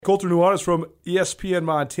Tootell and Nuanez from ESPN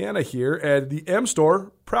Montana here, and the M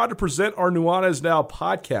Store, proud to present our Nuanez Now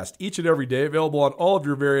podcast each and every day, available on all of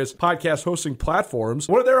your various podcast hosting platforms.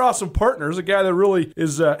 One of their awesome partners, a guy that really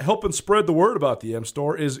is helping spread the word about the M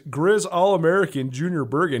Store, is Grizz All-American Junior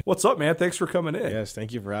Bergen. What's up, man? Thanks for coming in. Yes,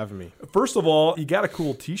 thank you for having me. First of all, you got a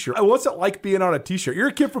cool t-shirt. What's it like being on a t-shirt? You're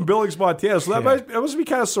a kid from Billings, Montana, so that must be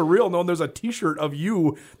kind of surreal knowing there's a t-shirt of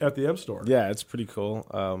you at the M Store. Yeah, it's pretty cool.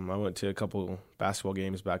 I went to a couple basketball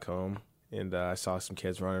games back home, and I saw some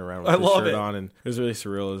kids running around with the shirt on, and it was really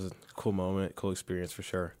surreal. It was a cool moment, cool experience for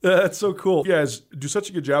sure. That's so cool. You guys do such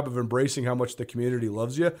a good job of embracing how much the community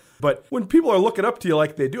loves you. But when people are looking up to you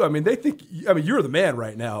like they do, they think, you're the man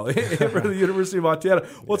right now for the University of Montana.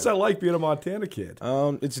 What's that like being a Montana kid?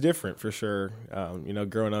 It's different for sure.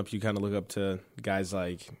 Growing up, you kind of look up to guys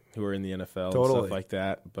like who are in the NFL and stuff like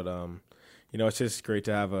that. But, it's just great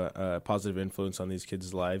to have a positive influence on these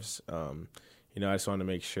kids' lives. I just want to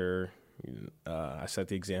make sure I set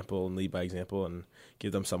the example and lead by example and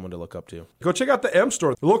give them someone to look up to. Go check out the M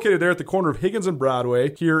Store. They're located there at the corner of Higgins and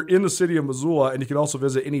Broadway here in the city of Missoula, and you can also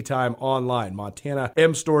visit anytime online,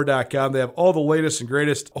 montanamstore.com. They have all the latest and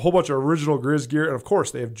greatest, a whole bunch of original Grizz gear, and of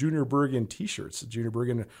course, they have Junior Bergen t-shirts. Junior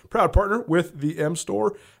Bergen, proud partner with the M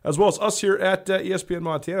Store, as well as us here at ESPN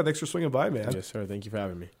Montana. Thanks for swinging by, man. Yes, sir. Thank you for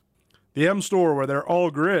having me. The M Store, where they're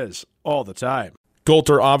all Grizz all the time.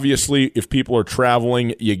 Coulter, obviously, if people are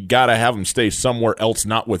traveling, you got to have them stay somewhere else,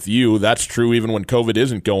 not with you. That's true even when COVID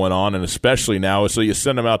isn't going on, and especially now. So you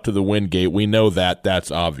send them out to the Wingate. We know that.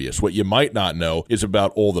 That's obvious. What you might not know is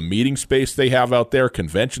about all the meeting space they have out there,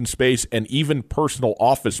 convention space, and even personal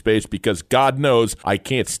office space, because God knows I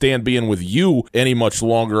can't stand being with you any much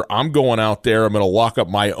longer. I'm going out there. I'm going to lock up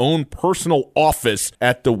my own personal office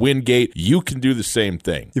at the Wingate. You can do the same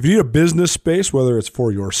thing. If you need a business space, whether it's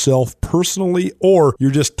for yourself personally or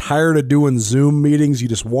you're just tired of doing Zoom meetings, you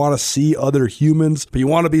just want to see other humans, but you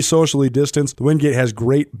want to be socially distanced, the Wingate has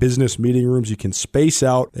great business meeting rooms. You can space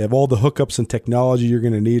out. They have all the hookups and technology you're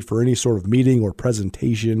going to need for any sort of meeting or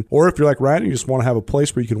presentation. Or if you're like Ryan, you just want to have a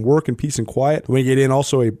place where you can work in peace and quiet, the Wingate Inn,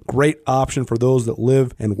 also a great option for those that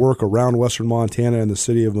live and work around Western Montana and the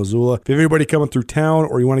city of Missoula. If you have anybody coming through town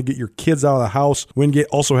or you want to get your kids out of the house, Wingate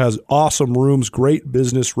also has awesome rooms, great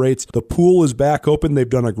business rates. The pool is back open. They've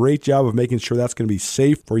done a great job of making sure that's going to be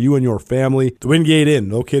safe for you and your family. The Wingate Inn,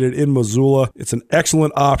 located in Missoula. It's an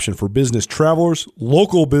excellent option for business travelers,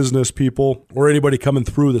 local business people, or anybody coming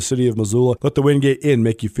through the city of Missoula. Let the Wingate Inn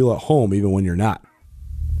make you feel at home even when you're not.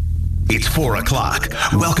 It's 4 o'clock.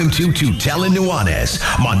 Welcome to Tootell and Nuanez,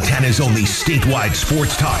 Montana's only statewide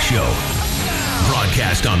sports talk show.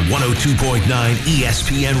 Broadcast on 102.9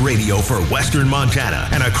 ESPN Radio for Western Montana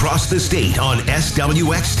and across the state on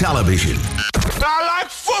SWX television. I like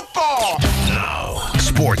football! Now,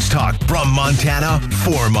 sports talk from Montana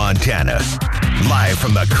for Montana. Live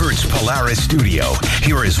from the Kurtz Polaris studio,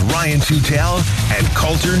 here is Ryan Tootell and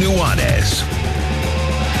Tootell and Nuanez.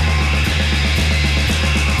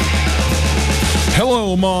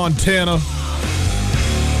 Hello, Montana.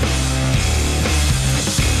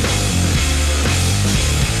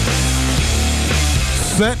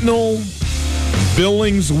 Sentinel,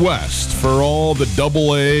 Billings West for all the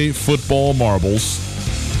AA football marbles.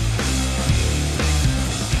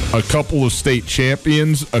 A couple of state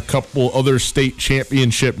champions, a couple other state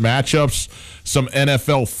championship matchups, some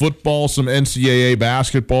NFL football, some NCAA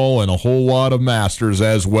basketball, and a whole lot of Masters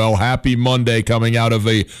as well. Happy Monday coming out of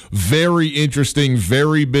a very interesting,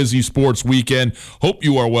 very busy sports weekend. Hope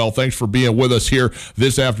you are well. Thanks for being with us here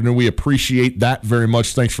this afternoon. We appreciate that very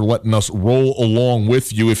much. Thanks for letting us roll along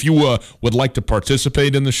with you. If you would like to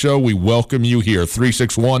participate in the show, we welcome you here.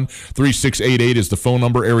 361-3688 is the phone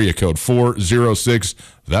number, area code 406.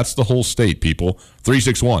 That's the whole state, people.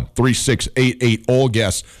 361-3688. All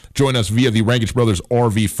guests join us via the Rankage Brothers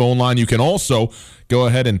RV phone line. You can also go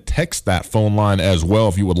ahead and text that phone line as well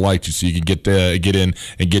if you would like to, so you can get in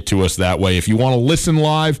and get to us that way. If you want to listen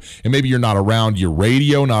live and maybe you're not around your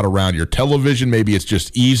radio, not around your television, maybe it's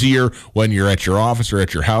just easier when you're at your office or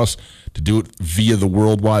at your house to do it via the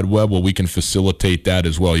World Wide Web, well, we can facilitate that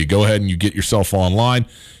as well. You go ahead and you get yourself online.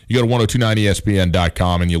 You go to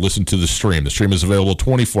 1029ESPN.com and you listen to the stream. The stream is available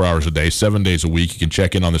 24 hours a day, 7 days a week. You can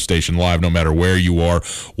check in on the station live no matter where you are,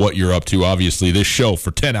 what you're up to. Obviously, this show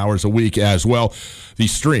for 10 hours a week as well. The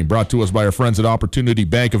stream brought to us by our friends at Opportunity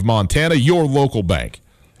Bank of Montana, your local bank.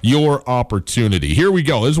 Your opportunity. Here we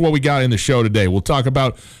go. This is what we got in the show today. We'll talk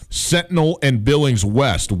about Sentinel and Billings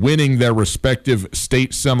West winning their respective state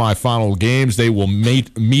semifinal games. They will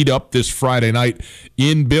meet up this Friday night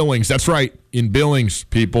in Billings. That's right. in Billings,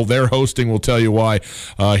 people. They're hosting. We'll tell you why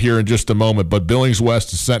here in just a moment. But Billings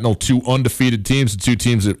West and Sentinel, two undefeated teams, the two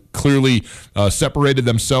teams that clearly separated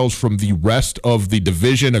themselves from the rest of the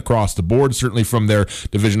division across the board, certainly from their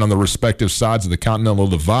division on the respective sides of the Continental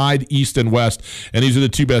Divide, East and West. And these are the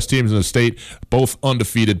two best teams in the state, both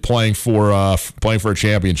undefeated, playing for a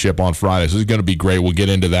championship on Friday. So this is going to be great. We'll get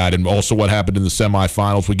into that and also what happened in the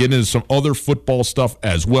semifinals. We get into some other football stuff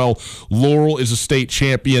as well. Laurel is a state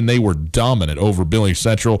champion. They were dominant over Billings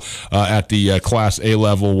Central at the Class A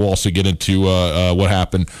level. We'll also get into what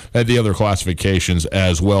happened at the other classifications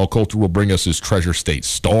as well. Coulter will bring us his Treasure State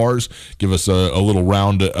Stars, give us a little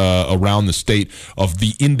round around the state of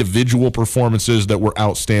the individual performances that were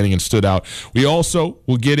outstanding and stood out. We also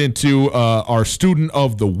will get into our Student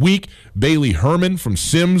of the Week, Bailey Herman from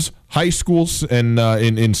Sims High School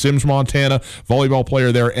in Sims, Montana, volleyball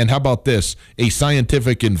player there. And how about this? A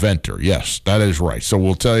scientific inventor. Yes, that is right. So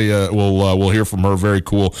we'll tell you, we'll hear from her. Very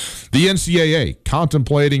cool. The NCAA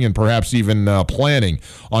contemplating and perhaps even planning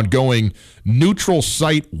on going neutral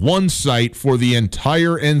site, one site for the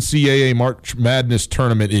entire NCAA March Madness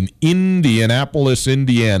tournament in Indianapolis,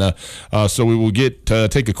 Indiana. So we will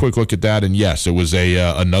take a quick look at that. And yes, it was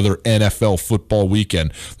another NFL football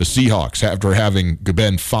weekend. The Seahawks, after having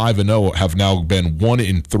been 5-0, have now been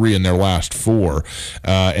 1-3 in their last 4.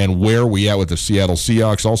 And where are we at with the Seattle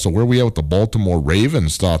Seahawks? Also, where are we at with the Baltimore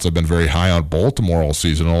Ravens? Thoughts have been very high on Baltimore all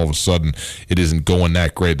season. All of a sudden, it isn't going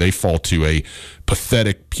that great. They fall to a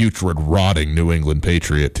pathetic, putrid, rotting New England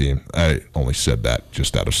Patriot team. I only said that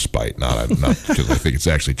just out of spite, not because I think it's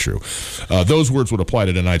actually true. Those words would apply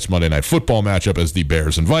to tonight's Monday Night Football matchup as the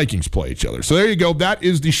Bears and Vikings play each other. So there you go. That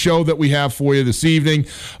is the show that we have for you this evening.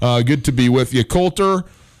 Good to be with you. Coulter,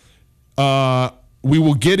 we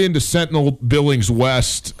will get into Sentinel Billings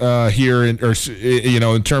West here, in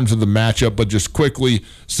terms of the matchup. But just quickly,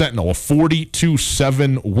 Sentinel, a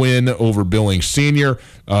 42-7 win over Billings Senior.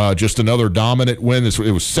 Just another dominant win. It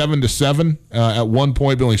was 7-7 at one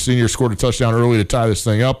point. Billings Senior scored a touchdown early to tie this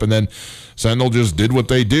thing up, and then Sentinel just did what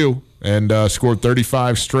they do and scored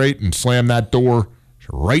 35 straight and slammed that door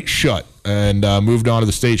right shut and moved on to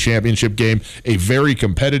the state championship game. A very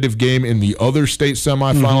competitive game in the other state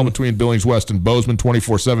semifinal between Billings West and Bozeman,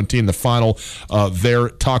 24-17. The final there,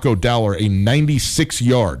 Taco Dowler, a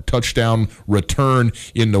 96-yard touchdown return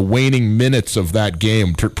in the waning minutes of that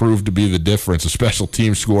game proved to be the difference. A special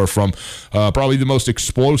team score from probably the most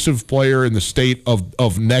explosive player in the state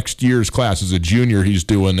of next year's class. As a junior, he's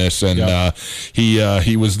doing this, and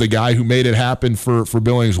he was the guy who made it happen for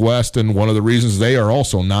Billings West, and one of the reasons they are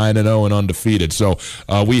also 9-0 and undefeated. So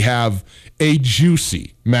we have a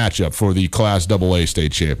juicy matchup for the Class AA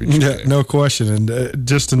state championship. Yeah, no question. And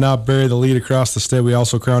just to not bury the lead across the state, we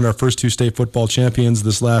also crowned our first 2 state football champions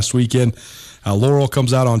this last weekend. Laurel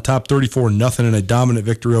comes out on top 34-0 in a dominant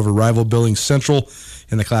victory over rival Billings Central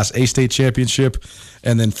in the Class A state championship.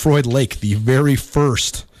 And then Floyd Lake, the very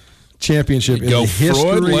first championship in the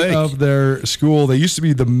history of their school. They used to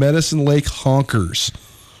be the Medicine Lake Honkers.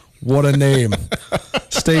 What a name.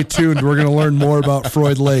 Stay tuned. We're going to learn more about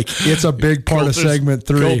Floyd Lake. It's a big part of segment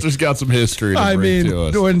 3. Colter's got some history to bring to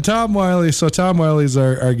us. When Tom Wiley's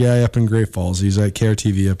our guy up in Great Falls. He's at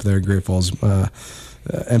KRTV up there in Great Falls,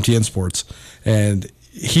 MTN Sports. And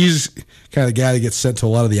he's kind of the guy that gets sent to a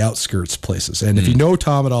lot of the outskirts places. And if you know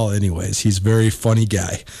Tom at all anyways, he's a very funny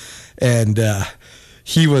guy. And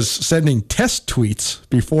he was sending test tweets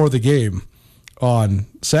before the game on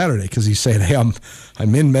Saturday because he's saying, "Hey,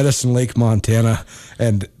 I'm in Medicine Lake, Montana,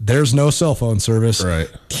 and there's no cell phone service. Right.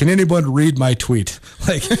 Can anyone read my tweet?"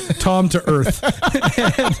 Like Tom to earth.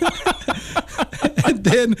 and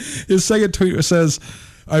then his second tweet says,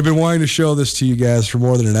 "I've been wanting to show this to you guys for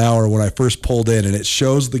more than an hour when I first pulled in," and it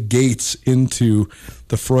shows the gates into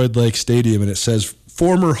the Floyd Lake Stadium, and it says,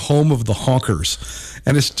 "Former home of the Honkers."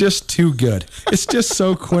 And it's just too good. It's just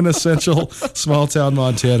so quintessential small town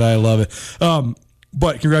Montana. I love it.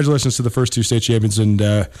 But congratulations to the first 2 state champions. And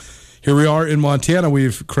here we are in Montana.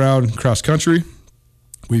 We've crowned cross country.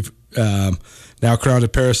 We've now crowned a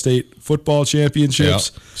para-state football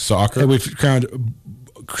championships. Yep. Soccer. And we've crowned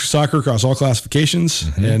soccer across all classifications.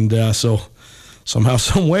 And so somehow,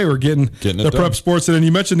 some way, we're getting the prep sports in. And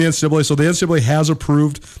you mentioned the NCAA. So the NCAA has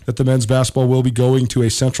approved that the men's basketball will be going to a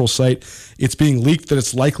central site. It's being leaked that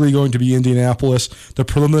it's likely going to be Indianapolis. The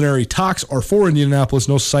preliminary talks are for Indianapolis.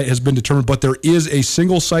 No site has been determined, but there is a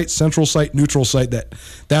single site, central site, neutral site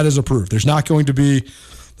that is approved. There's not going to be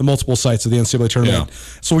the multiple sites of the NCAA tournament. Yeah.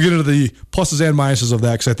 So we'll get into the pluses and minuses of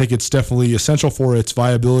that because I think it's definitely essential for its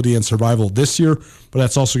viability and survival this year, but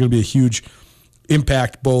that's also going to be a huge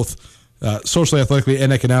impact both socially, athletically,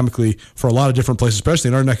 and economically for a lot of different places, especially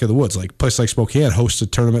in our neck of the woods. Like a place like Spokane hosts a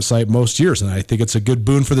tournament site most years, and I think it's a good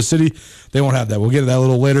boon for the city. They won't have that. We'll get to that a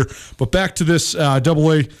little later. But back to this AA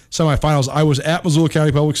semifinals. I was at Missoula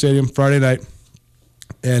County Public Stadium Friday night,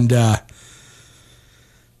 and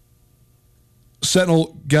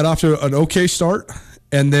Sentinel got off to an okay start,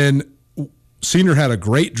 and then Senior had a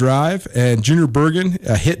great drive, and Junior Bergen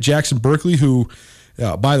hit Jackson Berkeley, who,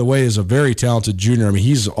 by the way, is a very talented junior. I mean,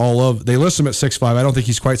 he's they list him at 6'5". I don't think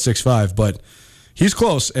he's quite 6'5", but he's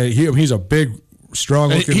close. He's a big,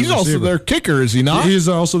 strong-looking He's also their kicker, is he not? He's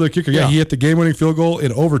also their kicker. Yeah, he hit the game-winning field goal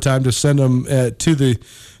in overtime to send them to the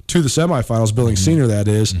semifinals, Billings Senior, that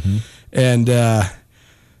is. Mm-hmm. And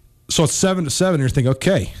so it's 7-7. You're thinking,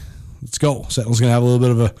 okay, let's go. Sentinel's going to have a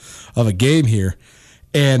little bit of a game here.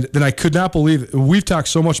 And then I could not believe, we've talked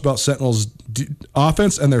so much about Sentinel's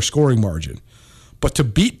offense and their scoring margin. But to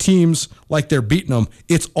beat teams like they're beating them,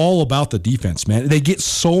 it's all about the defense, man. They get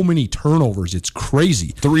so many turnovers. It's crazy.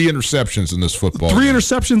 3 interceptions in this football game. 3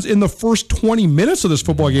 interceptions in the first 20 minutes of this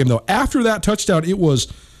football game, though. After that touchdown, it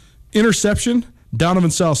was interception,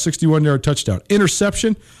 Donovan South, 61-yard touchdown.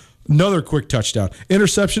 Interception, another quick touchdown.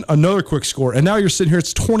 Interception, another quick score. And now you're sitting here,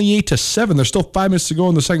 it's 28-7. There's still 5 minutes to go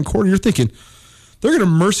in the second quarter. You're thinking, they're going to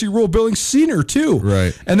mercy rule Billings Senior, too.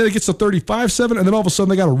 Right. And then it gets to 35-7, and then all of a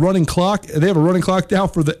sudden they got a running clock. They have a running clock now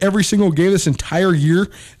for every single game this entire year.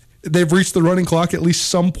 They've reached the running clock at least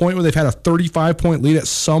some point where they've had a 35-point lead at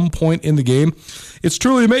some point in the game. It's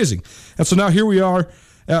truly amazing. And so now here we are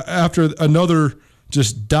after another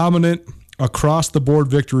just dominant, across-the-board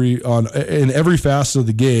victory in every facet of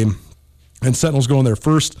the game. And Sentinel's going their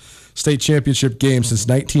first state championship game since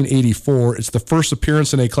 1984. It's the first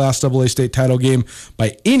appearance in a Class AA state title game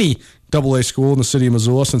by any AA school in the city of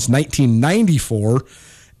Missoula since 1994,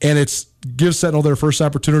 and it gives Sentinel their first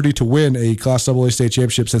opportunity to win a Class AA state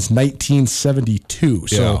championship since 1972.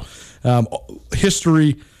 Yeah. So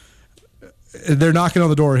history, they're knocking on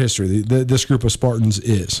the door of history. This group of Spartans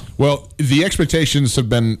is. Well, the expectations have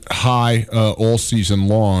been high all season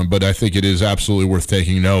long, but I think it is absolutely worth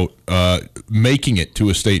taking note. Making it to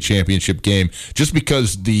a state championship game, just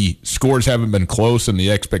because the scores haven't been close and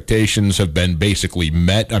the expectations have been basically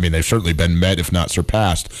met. I mean, they've certainly been met, if not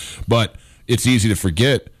surpassed. But it's easy to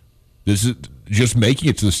forget. This is just making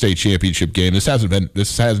it to the state championship game. This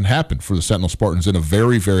hasn't happened for the Sentinel Spartans in a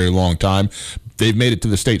very, very long time. They've made it to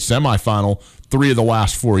the state semifinal 3 of the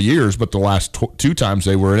last 4 years, but the last 2 times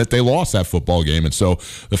they were in it, they lost that football game. And so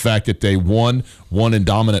the fact that they won in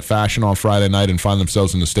dominant fashion on Friday night and find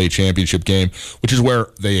themselves in the state championship game, which is where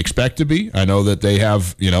they expect to be. I know that they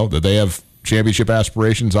have, championship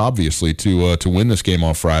aspirations, obviously, to win this game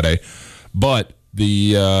on Friday, but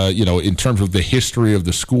in terms of the history of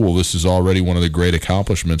the school, this is already one of the great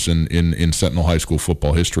accomplishments in Sentinel High School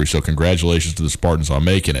football history. So congratulations to the Spartans on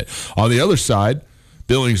making it. On the other side,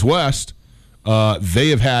 Billings West, they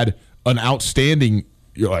have had an outstanding,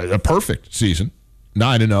 a perfect season,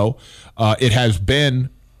 9-0. It has been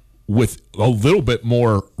with a little bit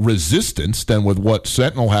more resistance than with what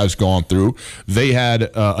Sentinel has gone through. They had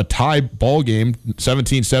a tie ball game,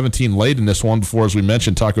 17-17 late in this one before, as we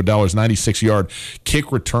mentioned, Taco Dollar's 96-yard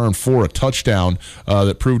kick return for a touchdown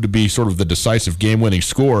that proved to be sort of the decisive game-winning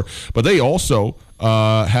score. But they also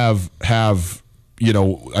have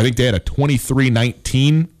I think they had a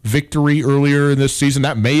 23-19 victory earlier in this season.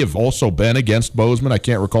 That may have also been against Bozeman. I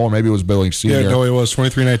can't recall. Maybe it was Billings Senior. Yeah, no, it was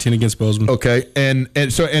 23-19 against Bozeman. Okay, and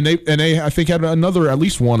they I think had at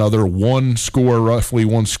least one other roughly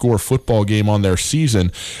one score football game on their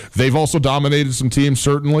season. They've also dominated some teams,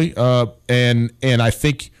 certainly, and I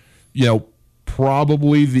think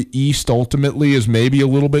probably the East ultimately is maybe a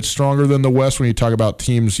little bit stronger than the West when you talk about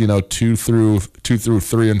teams, 2 through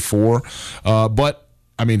 3 and 4. But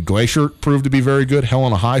I mean, Glacier proved to be very good.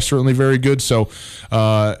 Helena High certainly very good. So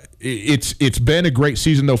it's been a great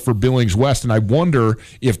season though for Billings West, and I wonder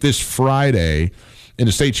if this Friday in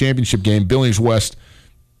the state championship game, Billings West,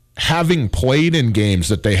 having played in games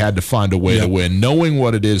that they had to find a way to win, knowing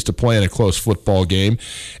what it is to play in a close football game,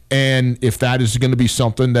 and if that is going to be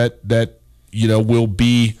something that will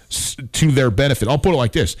be to their benefit. I'll put it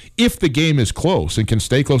like this. If the game is close and can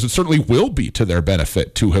stay close, it certainly will be to their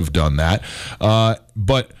benefit to have done that.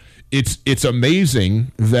 But it's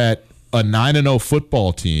amazing that a 9-0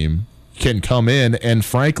 football team can come in and,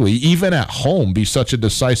 frankly, even at home, be such a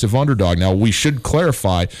decisive underdog. Now, we should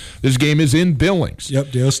clarify, this game is in Billings.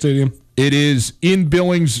 Yep, Dale Stadium. It is in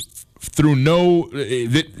Billings through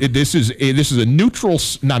this is a neutral,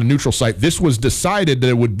 not a neutral site. This was decided that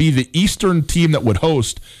it would be the Eastern team that would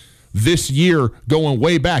host this year going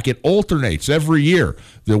way back. It alternates every year.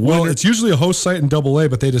 Well, it's usually a host site in AA,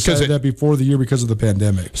 but they decided that before the year because of the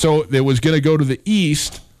pandemic. So it was going to go to the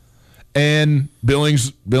East, and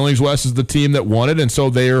Billings West is the team that won it, and so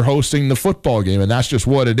they are hosting the football game, and that's just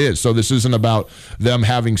what it is. So this isn't about them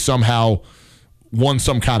having somehow won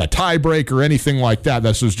some kind of tiebreak or anything like that.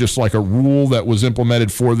 This was just like a rule that was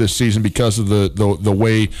implemented for this season because of the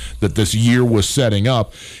way that this year was setting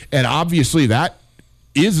up. And obviously that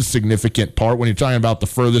is a significant part when you're talking about the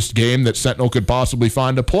furthest game that Sentinel could possibly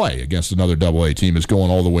find to play against another AA team is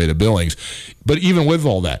going all the way to Billings. But even with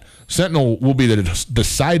all that, Sentinel will be the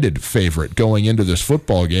decided favorite going into this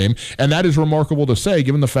football game, and that is remarkable to say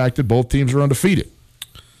given the fact that both teams are undefeated.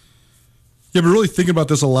 Yeah, but really thinking about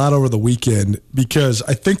this a lot over the weekend because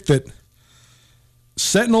I think that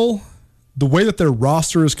Sentinel, the way that their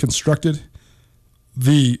roster is constructed,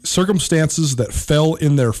 the circumstances that fell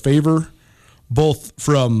in their favor, both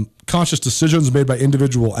from conscious decisions made by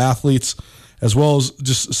individual athletes as well as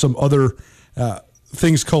just some other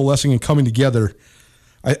things coalescing and coming together,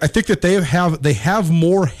 I think that they have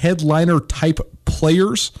more headliner-type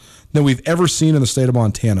players than we've ever seen in the state of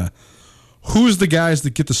Montana. Who's the guys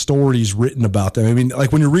that get the stories written about them? I mean,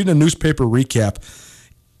 like when you're reading a newspaper recap,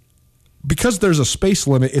 because there's a space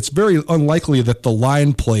limit, it's very unlikely that the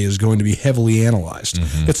line play is going to be heavily analyzed.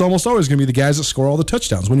 Mm-hmm. It's almost always going to be the guys that score all the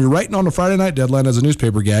touchdowns. When you're writing on a Friday night deadline as a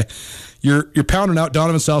newspaper guy, you're pounding out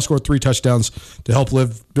Donovan South scored 3 touchdowns to help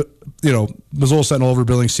live, Missoula Sentinel over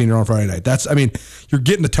Billings Senior on Friday night. You're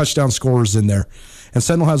getting the touchdown scorers in there. And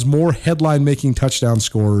Sentinel has more headline-making touchdown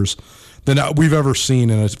scorers than we've ever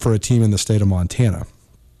seen for a team in the state of Montana.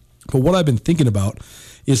 But what I've been thinking about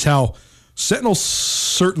is how Sentinel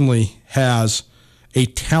certainly has a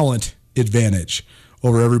talent advantage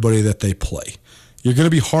over everybody that they play. You're going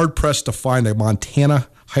to be hard-pressed to find a Montana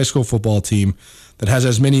high school football team that has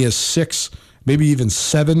as many as 6, maybe even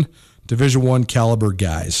 7 Division I caliber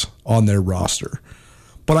guys on their roster.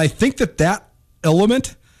 But I think that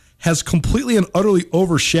element has completely and utterly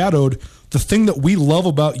overshadowed the thing that we love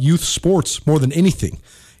about youth sports more than anything,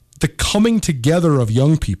 the coming together of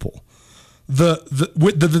young people.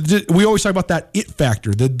 We always talk about that it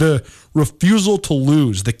factor, the refusal to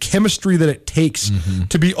lose, the chemistry that it takes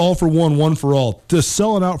to be all for one for all, to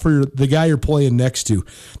selling out for the guy you're playing next to,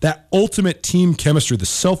 that ultimate team chemistry, the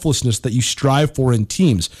selflessness that you strive for in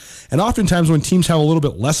teams. And oftentimes when teams have a little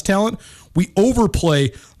bit less talent, we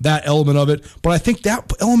overplay that element of it, but I think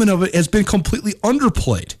that element of it has been completely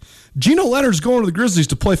underplayed. Gino Leonard's going to the Grizzlies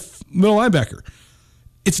to play middle linebacker.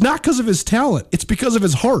 It's not because of his talent. It's because of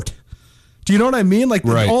his heart. Do you know what I mean? Like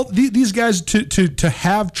right. All these guys to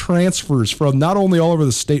have transfers from not only all over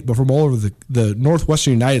the state, but from all over the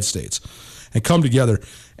Northwestern United States and come together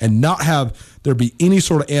and not have there be any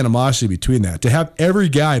sort of animosity between that. To have every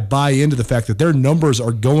guy buy into the fact that their numbers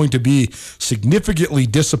are going to be significantly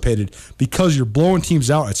dissipated because you're blowing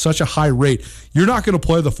teams out at such a high rate. You're not going to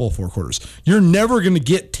play the full 4 quarters. You're never going to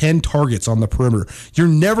get 10 targets on the perimeter. You're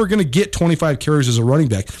never going to get 25 carries as a running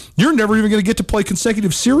back. You're never even going to get to play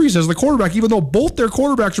consecutive series as the quarterback, even though both their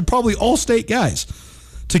quarterbacks are probably all-state guys.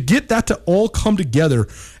 To get that to all come together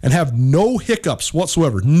and have no hiccups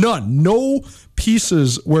whatsoever, none, no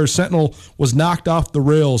pieces where Sentinel was knocked off the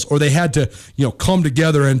rails or they had to, come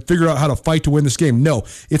together and figure out how to fight to win this game. No,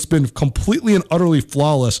 it's been completely and utterly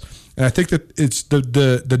flawless. And I think that it's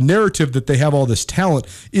the narrative that they have all this talent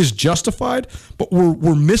is justified, but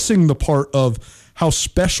we're missing the part of how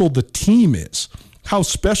special the team is. How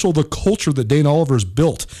special the culture that Dane Oliver's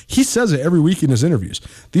built. He says it every week in his interviews.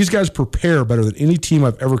 These guys prepare better than any team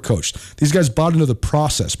I've ever coached. These guys bought into the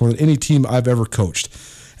process more than any team I've ever coached.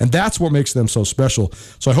 And that's what makes them so special.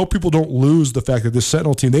 So I hope people don't lose the fact that this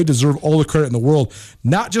Sentinel team, they deserve all the credit in the world,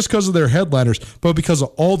 not just because of their headliners, but because of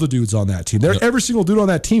all the dudes on that team. Every single dude on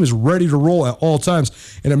that team is ready to roll at all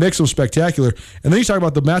times, and it makes them spectacular. And then you talk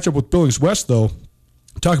about the matchup with Billings West, though.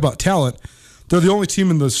 Talk about talent. They're the only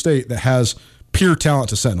team in the state that has pure talent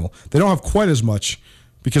to Sentinel. They don't have quite as much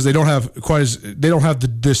because they don't have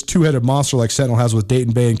this two-headed monster like Sentinel has with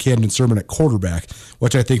Dayton Bay and Camden Sermon at quarterback,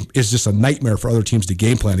 which I think is just a nightmare for other teams to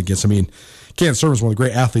game plan against. I mean, Camden Sermon's one of the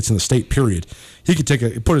great athletes in the state, period. He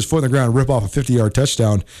can put his foot in the ground and rip off a 50-yard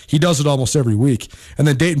touchdown. He does it almost every week. And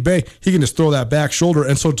then Dayton Bay, he can just throw that back shoulder,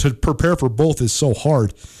 and so to prepare for both is so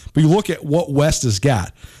hard. But you look at what West has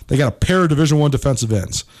got. They got a pair of Division I defensive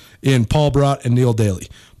ends in Paul Brott and Neil Daly.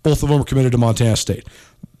 Both of them are committed to Montana State.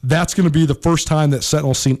 That's going to be the first time that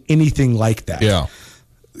Sentinel's seen anything like that. Yeah,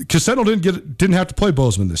 because Sentinel didn't have to play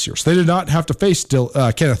Bozeman this year, so they did not have to face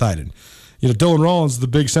Kenneth Iden. Dylan Rollins, the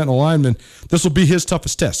big Sentinel lineman, this will be his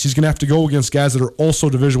toughest test. He's going to have to go against guys that are also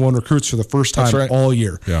Division I recruits for the first time all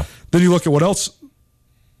year. Yeah. Then you look at what else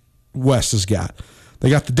West has got. They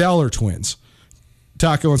got the Dowler twins,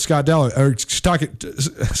 Taco and Scott Dowler. Scott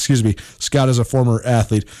is a former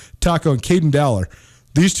athlete. Taco and Caden Dowler.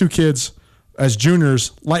 These two kids, as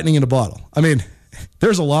juniors, lightning in a bottle. I mean,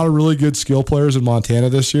 there's a lot of really good skill players in Montana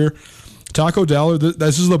this year. Taco Dowler,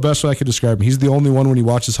 this is the best way I could describe him. He's the only one when you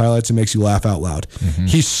watch his highlights, it makes you laugh out loud. Mm-hmm.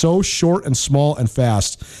 He's so short and small and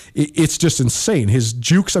fast. It's just insane. His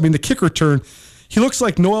jukes, the kick return, he looks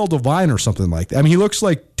like Noel Devine or something like that. He looks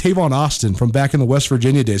like Tavon Austin from back in the West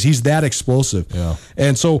Virginia days. He's that explosive. Yeah.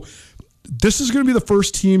 And so this is going to be the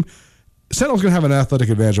first team. Sentinel's going to have an athletic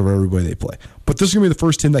advantage over everybody they play. But this is going to be the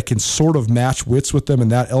first team that can sort of match wits with them in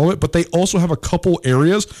that element. But they also have a couple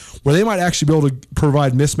areas where they might actually be able to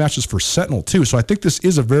provide mismatches for Sentinel, too. So I think this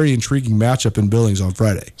is a very intriguing matchup in Billings on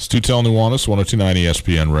Friday. It's Tootell and Nuanez, 102.9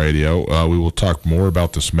 ESPN Radio. We will talk more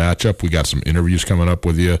about this matchup. We got some interviews coming up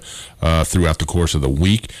with you throughout the course of the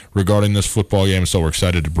week regarding this football game. So we're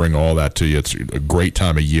excited to bring all that to you. It's a great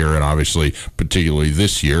time of year, and obviously, particularly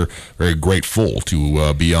this year, very grateful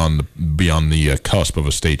to be on the cusp of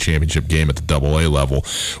a state championship game at the AA level.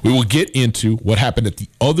 We will get into what happened at the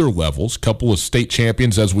other levels, a couple of state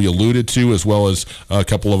champions, as we alluded to, as well as a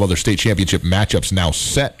couple of other state championship matchups now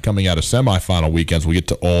set coming out of semifinal weekends. We'll get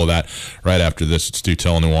to all of that right after this. It's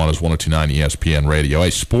Tootell and Nuanez, 102.9 ESPN Radio.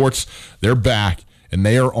 Hey, sports, they're back, and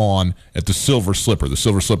they are on at the Silver Slipper. The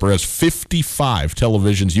Silver Slipper has 55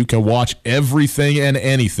 televisions. You can watch everything and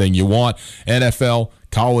anything you want. NFL,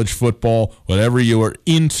 college football, whatever you are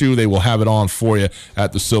into, they will have it on for you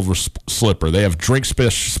at the Silver Slipper. They have drink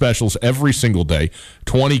specials every single day,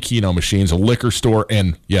 20 Keno machines, a liquor store,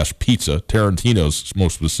 and, yes, pizza, Tarantino's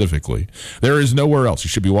most specifically. There is nowhere else you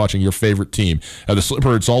should be watching your favorite team. At the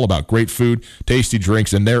Slipper, it's all about great food, tasty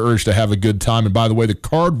drinks, and their urge to have a good time. And, by the way, the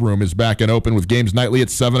card room is back and open with games nightly at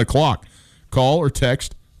 7 o'clock. Call or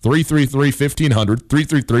text 333-1500,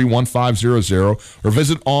 333-1500, or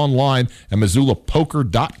visit online at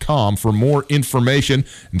MissoulaPoker.com for more information.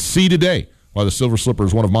 And see today why the Silver Slipper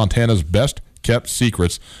is one of Montana's best-kept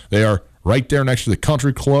secrets. They are right there next to the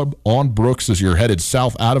Country Club on Brooks as you're headed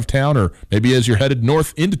south out of town, or maybe as you're headed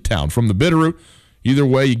north into town from the Bitterroot. Either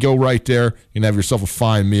way, you go right there. You can have yourself a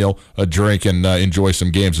fine meal, a drink, and enjoy some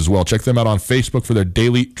games as well. Check them out on Facebook for their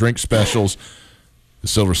daily drink specials. The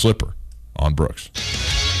Silver Slipper on Brooks.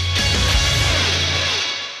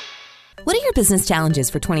 What are your business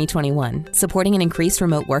challenges for 2021? Supporting an increased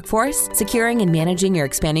remote workforce? Securing and managing your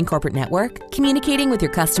expanding corporate network? Communicating with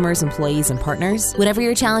your customers, employees, and partners? Whatever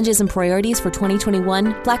your challenges and priorities for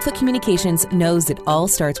 2021, Blackfoot Communications knows it all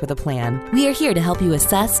starts with a plan. We are here to help you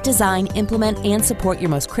assess, design, implement, and support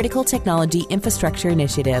your most critical technology infrastructure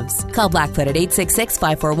initiatives. Call Blackfoot at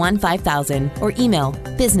 866-541-5000 or email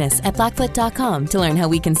business@blackfoot.com to learn how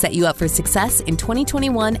we can set you up for success in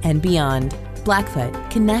 2021 and beyond.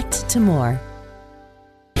 Blackfoot. Connect to more.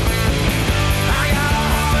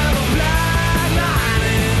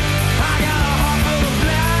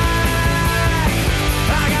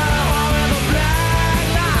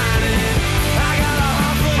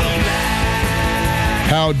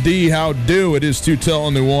 How do? It is Tootell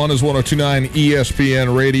and Nuanez, 102.9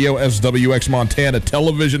 ESPN Radio, SWX Montana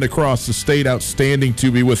Television across the state. Outstanding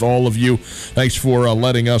to be with all of you. Thanks for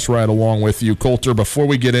letting us ride along with you. Coulter, before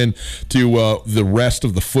we get into the rest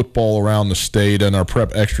of the football around the state and our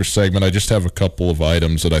Prep Extra segment, I just have a couple of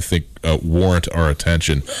items that I think warrant our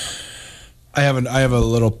attention. I have a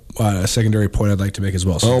little secondary point I'd like to make as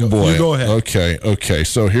well. So boy. You go ahead. Okay.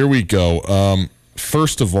 So here we go.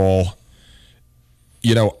 First of all,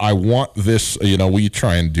 I want this, we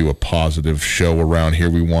try and do a positive show around here.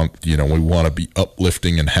 We want to be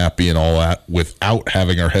uplifting and happy and all that without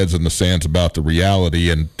having our heads in the sands about the reality.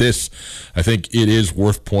 And this, I think it is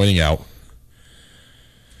worth pointing out,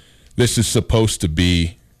 this is supposed to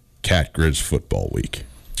be Cat Grizz football week.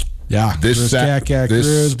 Yeah. This Saturday,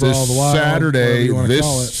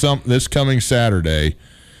 this coming Saturday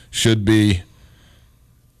should be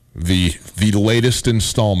the latest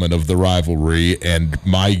installment of the rivalry, and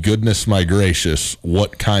my goodness, my gracious,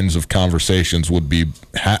 what kinds of conversations would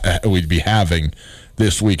we'd be having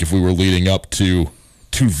this week if we were leading up to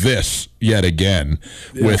this yet again,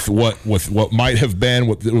 with what might have been,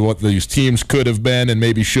 what these teams could have been and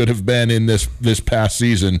maybe should have been in this past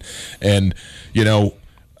season. And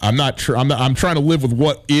I'm trying to live with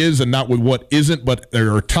what is and not with what isn't, but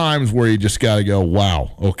there are times where you just got to go,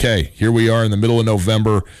 wow, okay, here we are in the middle of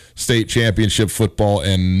November, state championship football,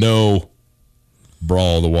 and no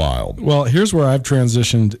Brawl of the Wild. Well, here's where I've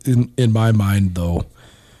transitioned in my mind, though.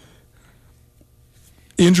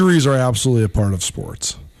 Injuries are absolutely a part of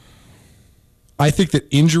sports. I think that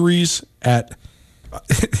injuries at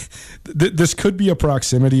this could be a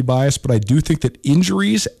proximity bias, but I do think that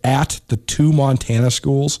injuries at the two Montana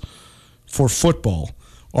schools for football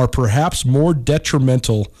are perhaps more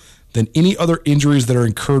detrimental than any other injuries that are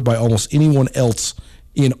incurred by almost anyone else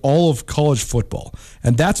in all of college football.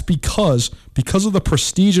 And that's because of the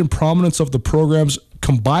prestige and prominence of the programs,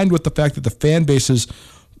 combined with the fact that the fan bases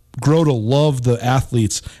grow to love the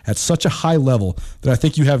athletes at such a high level, that I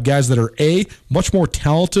think you have guys that are A, much more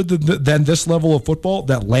talented than this level of football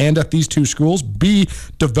that land at these two schools, B,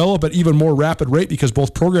 develop at even more rapid rate because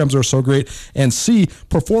both programs are so great, and C,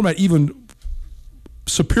 perform at even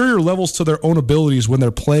superior levels to their own abilities when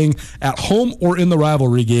they're playing at home or in the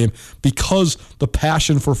rivalry game, because the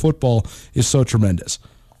passion for football is so tremendous.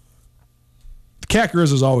 The Cat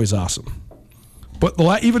Grizz is always awesome. But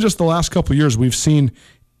even just the last couple of years, we've seen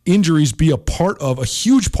injuries be a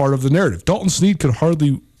huge part of the narrative. Dalton Snead could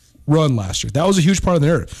hardly run last year. That was a huge part of the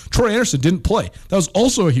narrative. Troy Anderson didn't play. That was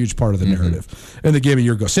also a huge part of the narrative in the game a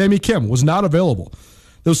year ago. Sammy Kim was not available.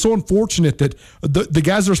 It was so unfortunate that the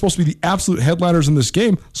guys that are supposed to be the absolute headliners in this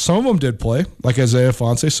game, some of them did play, like Isaiah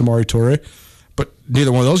Fonse, Samari Torre, but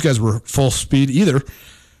neither one of those guys were full speed either.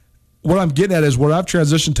 What I'm getting at is, what I've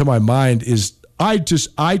transitioned to my mind is, I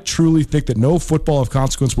truly think that no football of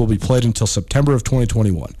consequence will be played until September of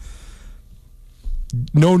 2021.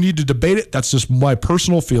 No need to debate it. That's just my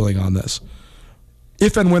personal feeling on this.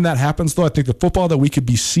 If and when that happens, though, I think the football that we could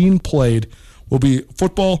be seen played will be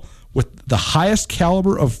football with the highest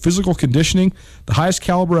caliber of physical conditioning, the highest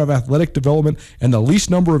caliber of athletic development, and the least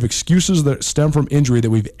number of excuses that stem from injury that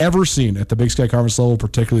we've ever seen at the Big Sky Conference level,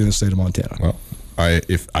 particularly in the state of Montana. Well,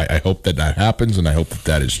 I hope that happens, and I hope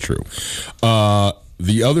that is true.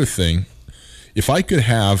 The other thing, if I could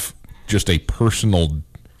have just a personal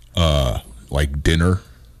dinner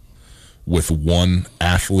with one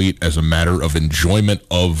athlete as a matter of enjoyment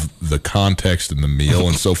of the context and the meal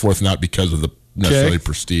and so forth, not because of the necessarily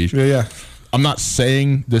prestige. Yeah. I'm not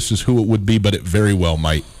saying this is who it would be, but it very well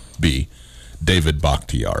might be David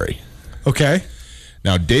Bakhtiari. Okay.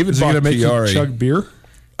 Now, David Bakhtiari, going to make you chug beer?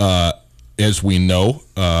 As we know,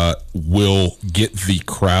 will get the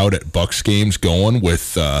crowd at Bucks games going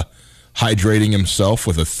with hydrating himself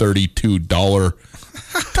with a $32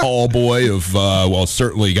 tall boy of,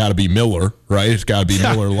 certainly got to be Miller, right? It's got to be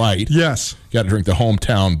Miller Lite. Yes. Got to drink the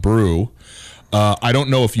hometown brew. I don't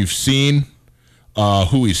know if you've seen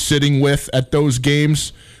who he's sitting with at those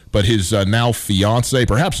games, but his now fiance,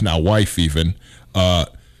 perhaps now wife even,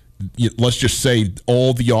 let's just say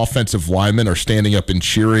all the offensive linemen are standing up and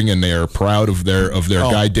cheering, and they are proud of their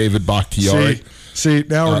guy David Bakhtiari. See,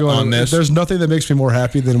 now we're going on this. There's nothing that makes me more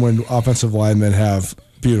happy than when offensive linemen have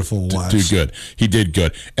beautiful wives. Do good. He did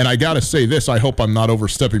good. And I got to say this, I hope I'm not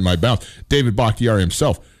overstepping my bounds. David Bakhtiari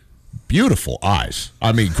himself, beautiful eyes.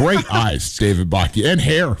 I mean, great eyes, David Bakhtiari. And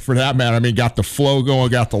hair, for that matter. I mean, got the flow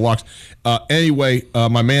going, got the locks. Anyway,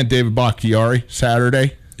 my man David Bakhtiari,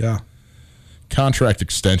 Saturday. Yeah. Contract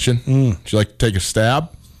extension. Would you like to take a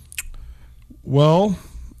stab? Well,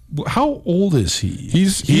 how old is he?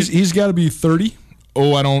 He's got to be 30.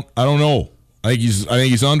 Oh, I don't know. I think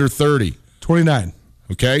he's under 30. 29.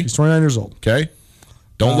 Okay. He's 29 years old. Okay.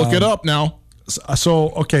 Don't look it up now.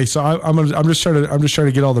 So I'm just trying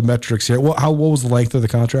to get all the metrics here. What was the length of the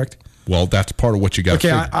contract? Well, that's part of what you got.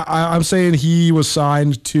 Okay, I'm saying he was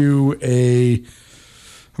signed to I'm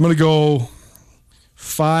going to go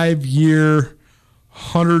 5-year,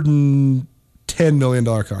 $110 million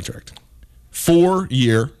contract.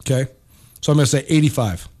 4-year. Okay. So I'm going to say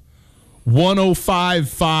 85.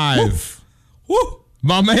 105.5. Woo!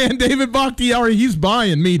 My man David Bakhtiari, he's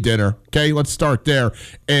buying me dinner. Okay, let's start there.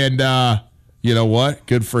 And you know what?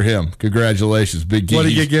 Good for him. Congratulations, Big G. What did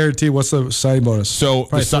he get guaranteed? What's the signing bonus? So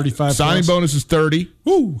probably 35. Signing bonus is 30.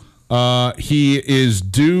 Woo! He is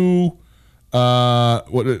due.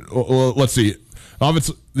 Let's see.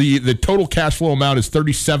 The total cash flow amount is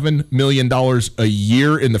 $37 million a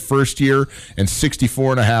year in the first year and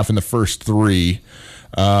 $64.5 in the first 3.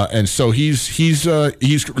 And so he's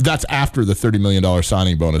that's after the $30 million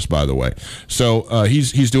signing bonus, by the way. So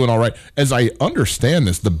he's doing all right. As I understand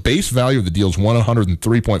this, the base value of the deal is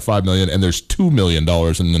 $103.5 million, and there's $2 million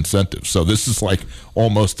in incentives. So this is like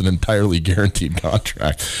almost an entirely guaranteed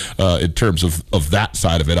contract in terms of that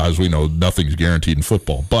side of it. As we know, nothing's guaranteed in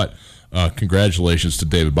football, but. Congratulations to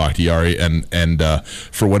David Bakhtiari, and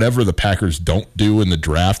for whatever the Packers don't do in the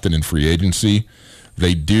draft and in free agency,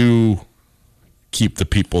 they do keep the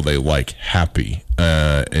people they like happy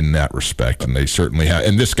in that respect, and they certainly have.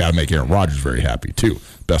 And this got to make Aaron Rodgers very happy too.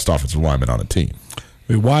 Best offensive lineman on a team.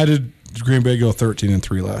 I mean, why did Green Bay go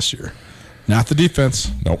 13-3 last year? Not the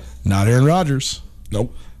defense. Nope. Not Aaron Rodgers.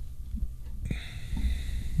 Nope.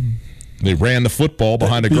 They ran the football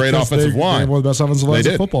behind a great offensive line. They have one of the best offensive lines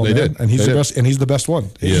in football. They did. And he's the best. And he's the best one.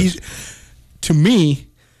 To me,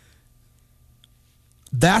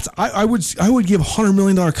 I would give $100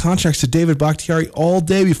 million contracts to David Bakhtiari all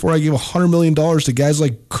day before I give $100 million to guys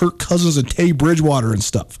like Kirk Cousins and Teddy Bridgewater and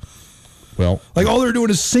stuff. Well, like all they're doing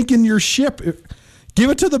is sinking your ship. Give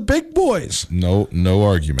it to the big boys. No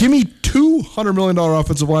argument. Give me $200 million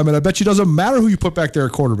offensive linemen. I bet you it doesn't matter who you put back there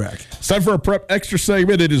at quarterback. It's time for a Prep Extra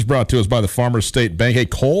segment. It is brought to us by the Farmers State Bank. Hey,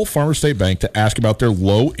 call Farmers State Bank to ask about their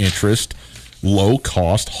low-interest,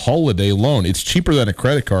 low-cost holiday loan. It's cheaper than a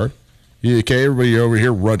credit card. Okay, everybody over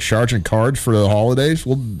here charging cards for the holidays?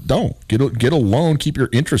 Well, don't. Get a loan. Keep your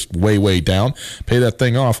interest way down. Pay that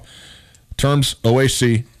thing off. Terms,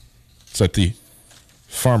 OAC. It's at the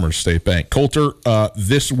Farmers State Bank. Coulter,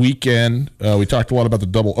 this weekend, we talked a lot about the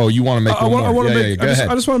double. Oh, you want to make one more? Go ahead.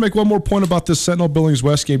 I just want to make one more point about this Sentinel Billings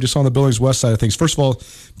West game, just on the Billings West side of things. First of all,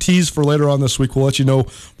 tease for later on this week. We'll let you know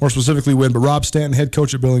more specifically when. But Rob Stanton, head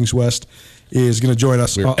coach at Billings West, is going to join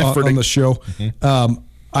us on the show.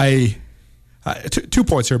 Mm-hmm. 2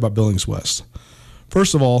 points here about Billings West.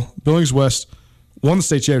 First of all, Billings West won the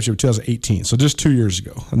state championship in 2018, so just 2 years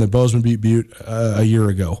ago. And then Bozeman beat Butte a year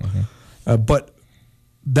ago. Mm-hmm. But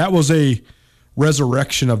that was a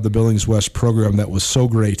resurrection of the Billings West program that was so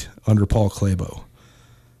great under Paul Clabo.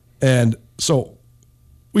 And so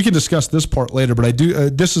we can discuss this part later, but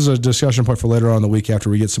this is a discussion point for later on in the week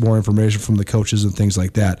after we get some more information from the coaches and things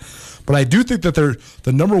like that. But I do think that they're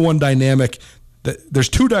the number one dynamic. I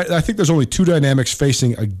think there's only two dynamics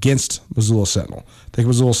facing against Missoula Sentinel. I think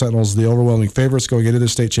Missoula Sentinel is the overwhelming favorites going into the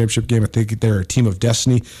state championship game. I think they're a team of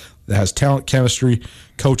destiny that has talent, chemistry,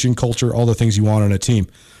 coaching, culture, all the things you want on a team.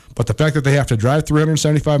 But the fact that they have to drive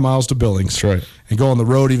 375 miles to Billings and go on the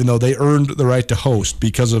road, even though they earned the right to host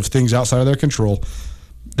because of things outside of their control,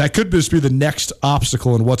 that could just be the next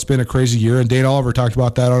obstacle in what's been a crazy year. And Dane Oliver talked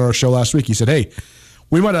about that on our show last week. He said, hey,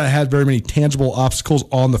 we might not have had very many tangible obstacles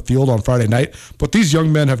on the field on Friday night, but these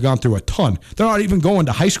young men have gone through a ton. They're not even going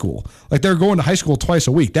to high school. Like, they're going to high school twice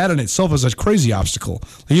a week. That in itself is a crazy obstacle.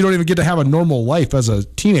 Like, you don't even get to have a normal life as a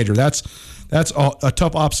teenager. That's a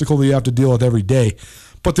tough obstacle that you have to deal with every day.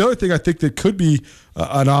 But the other thing I think that could be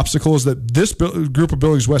an obstacle is that this group of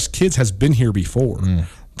Billings West kids has been here before.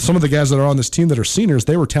 Some of the guys that are on this team that are seniors,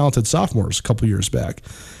 they were talented sophomores a couple years back.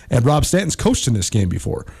 And Rob Stanton's coached in this game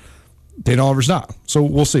before. Dane Oliver's not. So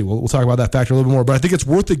we'll see. We'll talk about that factor a little bit more. But I think it's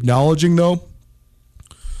worth acknowledging, though.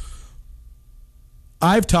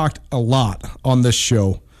 I've talked a lot on this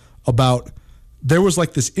show about there was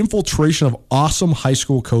like this infiltration of awesome high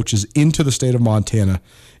school coaches into the state of Montana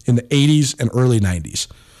in the 80s and early 90s.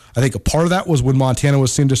 I think a part of that was when Montana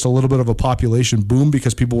was seeing just a little bit of a population boom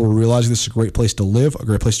because people were realizing this is a great place to live, a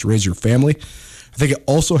great place to raise your family. I think it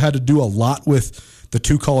also had to do a lot with the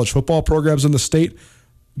two college football programs in the state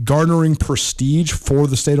garnering prestige for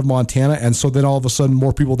the state of Montana, and so then all of a sudden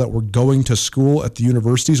more people that were going to school at the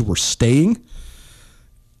universities were staying.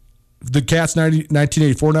 The Cats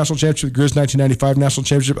 1984 national championship, the Grizz 1995 national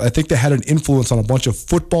championship, I think they had an influence on a bunch of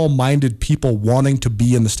football-minded people wanting to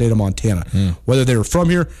be in the state of Montana, whether they were from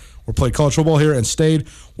here or played college football here and stayed,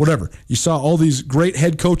 whatever. You saw all these great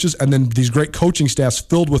head coaches and then these great coaching staffs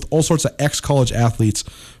filled with all sorts of ex-college athletes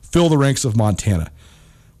fill the ranks of Montana.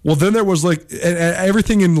 Well, then there was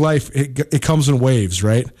everything in life, it comes in waves,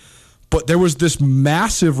 right? But there was this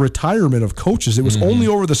massive retirement of coaches. It was only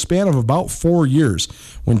over the span of about 4 years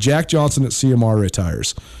when Jack Johnson at CMR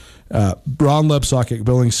retires, Ron Lebsock at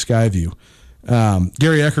Billings Skyview,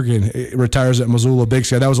 Gary Eckergen retires at Missoula Big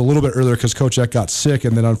Sky. That was a little bit earlier because Coach Eck got sick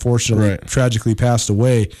and then unfortunately tragically passed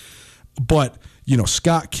away. But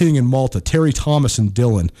Scott King and Malta, Terry Thomas and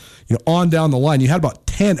Dillon, on down the line. You had about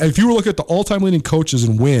 10. If you were looking at the all-time leading coaches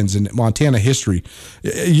and wins in Montana history,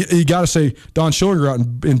 you got to say Don Schillinger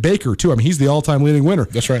out in Baker, too. I mean, he's the all-time leading winner.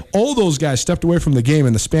 That's right. All those guys stepped away from the game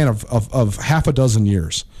in the span of half a dozen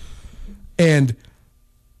years. And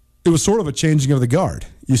it was sort of a changing of the guard.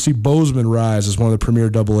 You see Bozeman rise as one of the premier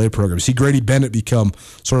AA programs. You see Grady Bennett become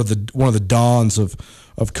sort of one of the dons of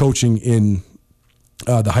coaching in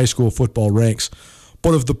the high school football ranks.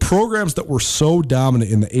 But of the programs that were so dominant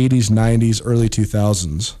in the 80s, 90s, early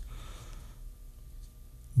 2000s,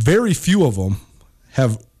 very few of them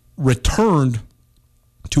have returned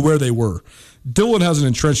to where they were. Dillon has an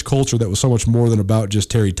entrenched culture that was so much more than about just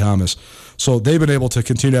Terry Thomas. So they've been able to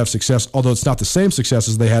continue to have success, although it's not the same success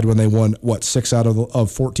as they had when they won, 6 out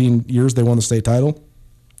of 14 years they won the state title.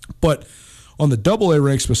 But on the AA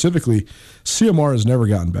rank specifically, CMR has never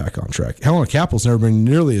gotten back on track. Helena Capital's never been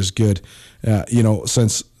nearly as good,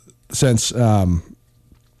 since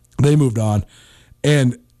they moved on.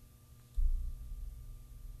 And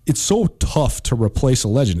it's so tough to replace a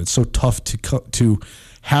legend. It's so tough to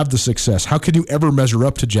have the success. How could you ever measure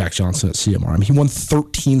up to Jack Johnson at CMR? I mean, he won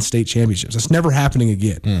 13 state championships. That's never happening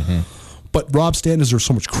again. Mm-hmm. But Rob Stanton deserves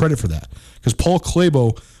so much credit for that, because Paul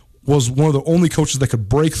Clabo was one of the only coaches that could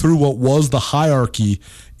break through what was the hierarchy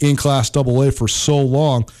in Class AA for so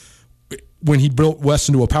long when he built West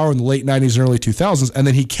into a power in the late 90s and early 2000s, and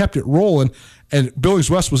then he kept it rolling. And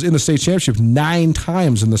Billings West was in the state championship 9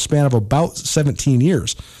 times in the span of about 17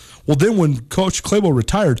 years. Well, then when Coach Clabo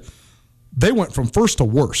retired, they went from first to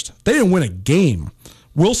worst. They didn't win a game.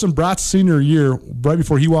 Wilson Bratt's senior year, right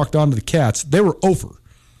before he walked on to the Cats, they were over.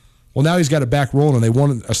 Well, now he's got it back rolling, and they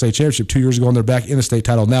won a state championship 2 years ago, and they're back in the state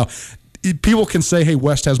title now. People can say, hey,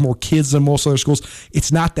 West has more kids than most other schools.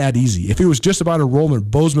 It's not that easy. If it was just about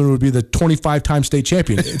enrollment, Bozeman would be the 25-time state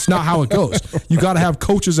champion. It's not how it goes. You got to have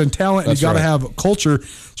coaches and talent, and you got to have culture.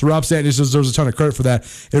 So Rob Stanton deserves a ton of credit for that.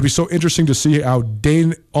 It'll be so interesting to see how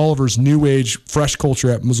Dane Oliver's new age, fresh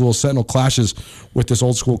culture at Missoula Sentinel clashes with this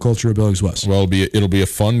old school culture of Billings West. Well, it'll be a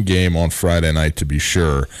fun game on Friday night, to be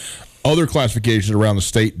sure. Other classifications around the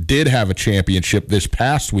state did have a championship this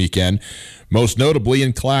past weekend, most notably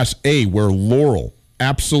in Class A, where Laurel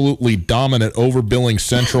absolutely dominant over Billings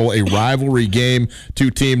Central, a rivalry game. Two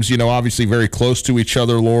teams, obviously very close to each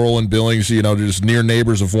other, Laurel and Billings, just near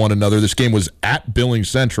neighbors of one another. This game was at Billings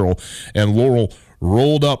Central, and Laurel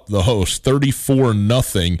rolled up the host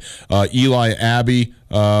 34-0. Eli Abbey,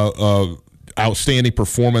 outstanding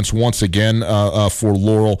performance once again for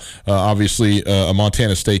Laurel. Obviously, a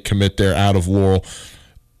Montana State commit there out of Laurel.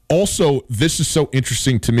 Also, this is so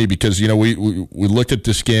interesting to me because, we looked at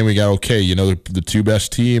this game, we got, okay, the two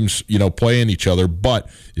best teams, playing each other. But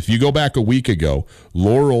if you go back a week ago,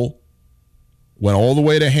 Laurel went all the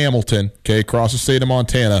way to Hamilton, across the state of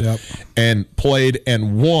Montana, and played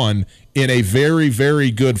and won in a very,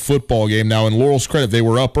 very good football game. Now, in Laurel's credit, they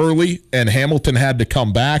were up early, and Hamilton had to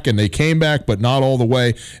come back, and they came back, but not all the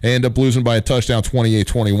way. They ended up losing by a touchdown,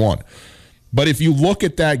 28-21. But if you look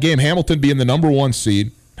at that game, Hamilton being the number 1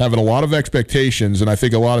 seed, having a lot of expectations, and I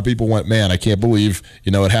think a lot of people went, man, I can't believe,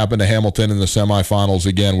 it happened to Hamilton in the semifinals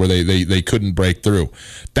again where they couldn't break through.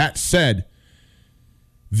 That said,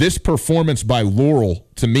 this performance by Laurel,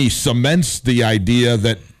 to me, cements the idea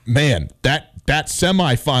that, man, that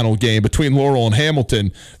semifinal game between Laurel and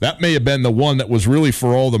Hamilton, that may have been the one that was really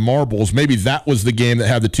for all the marbles. Maybe that was the game that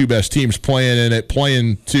had the two best teams playing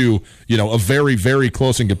to, a very, very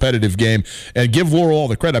close and competitive game. And give Laurel all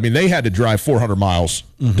the credit. I mean, they had to drive 400 miles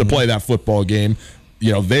to play that football game.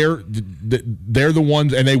 They're the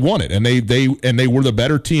ones, and they won it, and they were the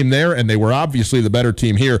better team there, and they were obviously the better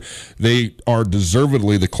team here. They are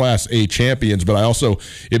deservedly the Class A champions. But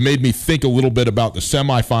it made me think a little bit about the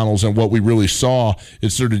semifinals and what we really saw.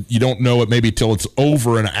 It's sort of, you don't know it maybe till it's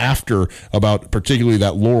over and after about particularly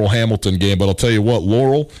that Laurel Hamilton game. But I'll tell you what,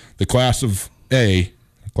 Laurel, the Class of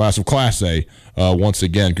Class A. Once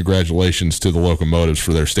again, congratulations to the Locomotives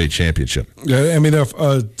for their state championship. Yeah, I mean,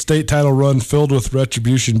 a state title run filled with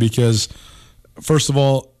retribution because, first of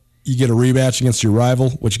all, you get a rematch against your rival,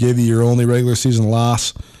 which gave you your only regular season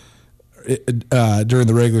loss during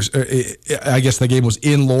the regular. I guess the game was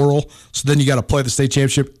in Laurel, so then you got to play the state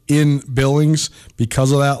championship in Billings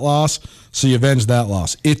because of that loss. So you avenge that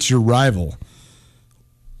loss. It's your rival.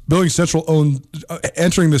 Billings Central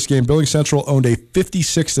entering this game. Billings Central owned a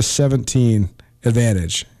 56-17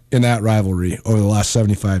 advantage in that rivalry over the last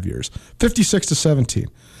 75 years. 56-17.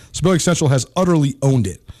 So Billings Central has utterly owned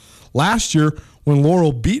it. Last year, when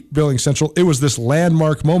Laurel beat Billings Central, it was this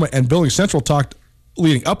landmark moment, and Billings Central talked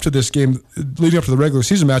leading up to this game, leading up to the regular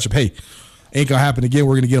season matchup, hey, ain't going to happen again.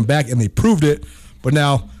 We're going to get them back, and they proved it. But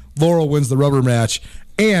now Laurel wins the rubber match,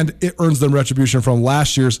 and it earns them retribution from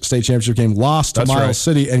last year's state championship game, lost to Miles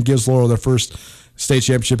City, and gives Laurel their first state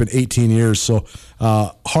championship in 18 years. So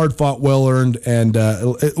hard fought, well earned, and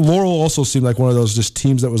Laurel also seemed like one of those just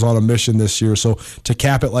teams that was on a mission this year. So to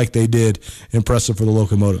cap it like they did, impressive for the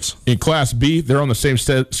Locomotives. In Class B, they're on the same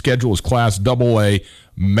schedule as Class AA.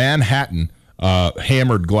 Manhattan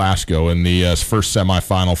hammered Glasgow in the first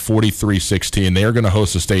semifinal, 43-16. They are going to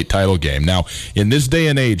host a state title game. Now, in this day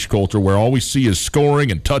and age, Coulter, where all we see is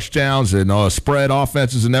scoring and touchdowns and spread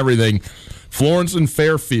offenses and everything, Florence and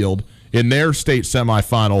Fairfield in their state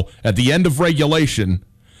semifinal at the end of regulation,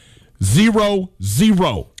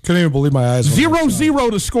 0-0. Couldn't even believe my eyes.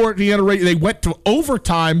 0-0 to score at the end of regulation. They went to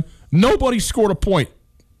overtime. Nobody scored a point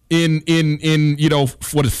in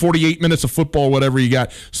 48 minutes of football, whatever you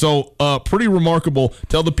got. So pretty remarkable.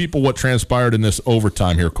 Tell the people what transpired in this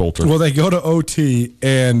overtime here, Coulter. Well, they go to OT,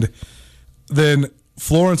 and then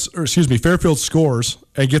Fairfield scores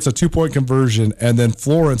and gets a 2-point conversion, and then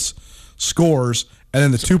Florence scores, and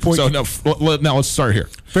then the 2-point. So now let's start here.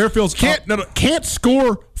 Fairfield's can't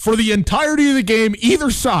score for the entirety of the game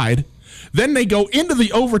either side. Then they go into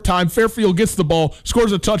the overtime. Fairfield gets the ball,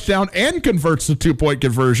 scores a touchdown, and converts the 2-point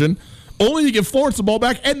conversion, only to give Florence the ball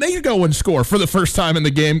back, and they go and score for the first time in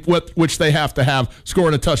the game, which they have to have,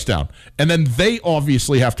 scoring a touchdown. And then they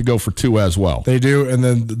obviously have to go for 2 as well. They do, and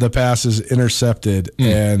then the pass is intercepted,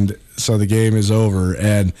 and so the game is over.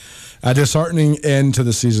 And a disheartening end to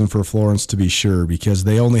the season for Florence, to be sure, because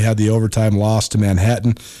they only had the overtime loss to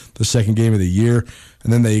Manhattan, the second game of the year,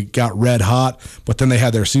 and then they got red hot, but then they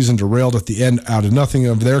had their season derailed at the end out of nothing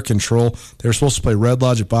of their control. They were supposed to play Red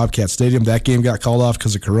Lodge at Bobcat Stadium. That game got called off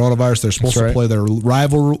because of coronavirus. They're supposed to play their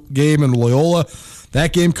rival game in Loyola.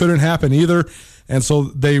 That game couldn't happen either. And so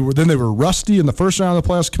they were rusty in the first round of the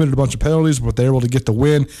playoffs, committed a bunch of penalties, but they were able to get the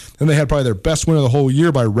win. Then they had probably their best win of the whole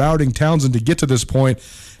year by routing Townsend to get to this point.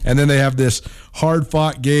 And then they have this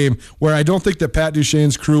hard-fought game where I don't think that Pat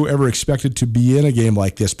Duchesne's crew ever expected to be in a game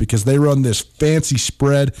like this, because they run this fancy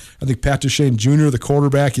spread. I think Pat Duchesne Jr., the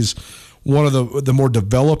quarterback, is one of the more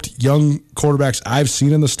developed young quarterbacks I've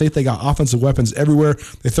seen in the state. They got offensive weapons everywhere.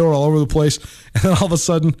 They throw it all over the place. And then all of a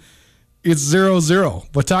sudden, it's 0-0.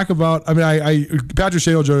 But talk about, Pat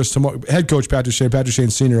Duchesne will join us tomorrow. Head coach Pat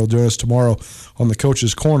Duchesne Senior will join us tomorrow on the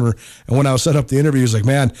Coach's Corner. And when I was setting up the interview, he's like,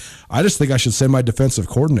 man, I just think I should send my defensive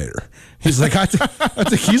coordinator. He's like, I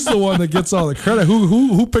think he's the one that gets all the credit.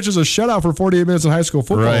 Who pitches a shutout for 48 minutes in high school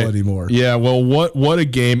football anymore? Yeah, well, what a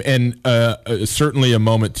game, and certainly a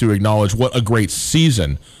moment to acknowledge what a great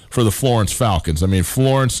season for the Florence Falcons. I mean,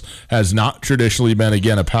 Florence has not traditionally been,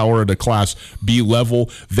 again, a power at a Class B level.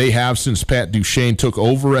 They have, since Pat Duchesne took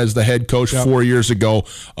over as the head coach 4 years ago,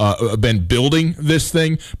 been building this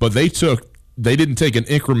thing, but they didn't take an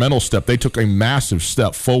incremental step. They took a massive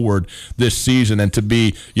step forward this season, and to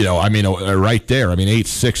be, right there,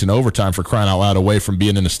 8-6 in overtime, for crying out loud, away from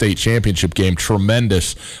being in the state championship game.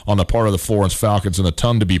 Tremendous on the part of the Florence Falcons, and a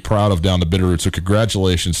ton to be proud of down the Bitterroot. So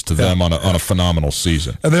congratulations to them on a phenomenal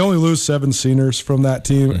season. And they only lose 7 seniors from that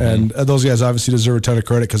team, and those guys obviously deserve a ton of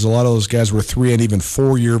credit, because a lot of those guys were 3- and even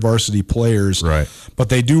 4-year varsity players. Right. But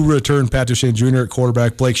they do return Pat Duchesne Jr. at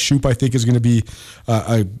quarterback. Blake Shoup, I think, is going to be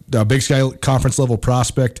a Big Sky Conference level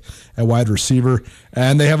prospect at wide receiver,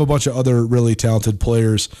 and they have a bunch of other really talented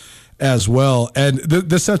players as well. And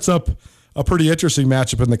this sets up a pretty interesting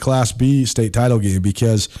matchup in the Class B state title game,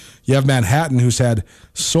 because you have Manhattan, who's had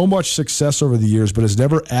so much success over the years but has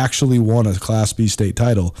never actually won a Class B state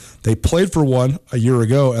title. They played for one a year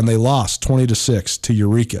ago, and they lost 20-6 to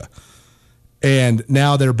Eureka. And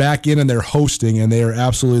now they're back in, and they're hosting, and they are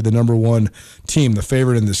absolutely the number one team, the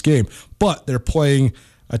favorite in this game. But they're playing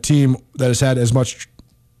a team that has had as much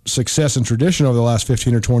success and tradition over the last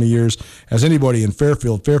 15 or 20 years as anybody in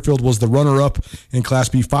Fairfield. Fairfield was the runner-up in Class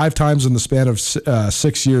B 5 times in the span of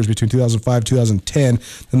 6 years, between 2005 and 2010.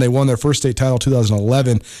 Then they won their first state title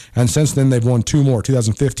 2011, and since then they've won 2 more,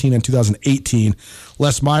 2015 and 2018.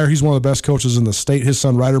 Les Meyer, he's one of the best coaches in the state. His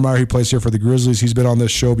son, Ryder Meyer, he plays here for the Grizzlies. He's been on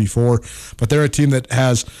this show before, but they're a team that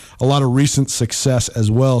has a lot of recent success as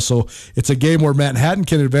well. So it's a game where Manhattan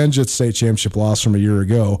can avenge its state championship loss from a year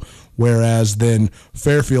ago, whereas then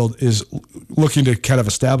Fairfield is looking to kind of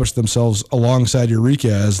establish themselves alongside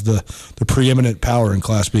Eureka as the preeminent power in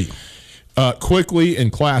Class B. Quickly, in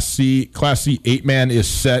Class C 8-man is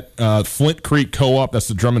set. Flint Creek Co-op, that's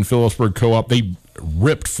the Drummond-Phillipsburg Co-op, they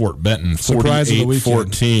ripped Fort Benton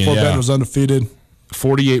 48-14. Fort Benton was undefeated.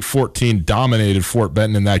 48-14 dominated Fort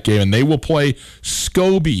Benton in that game, and they will play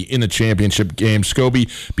Scobie in the championship game. Scobie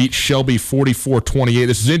beat Shelby 44-28.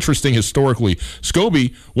 This is interesting historically.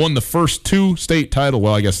 Scobie won the first 2 state titles,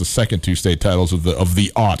 well, I guess the second 2 state titles of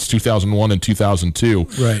the aughts, 2001 and 2002.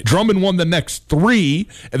 Right. Drummond won the next 3,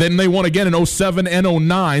 and then they won again in 07 and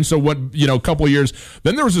 09. So a couple of years.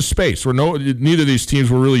 Then there was a space where neither of these teams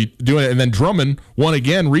were really doing it, and then Drummond won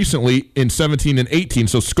again recently in 17 and 18.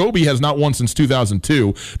 So Scobie has not won since 2002.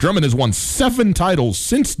 Drummond has won 7 titles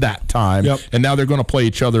since that time, and now they're going to play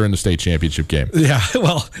each other in the state championship game. Yeah,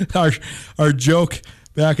 well, our joke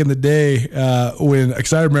back in the day,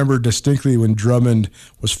 because I remember distinctly when Drummond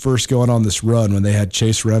was first going on this run, when they had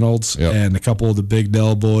Chase Reynolds and a couple of the Big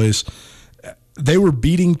Dell boys, they were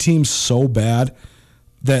beating teams so bad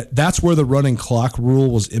that's where the running clock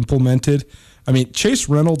rule was implemented. I mean, Chase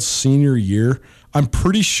Reynolds' senior year, I'm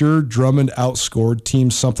pretty sure Drummond outscored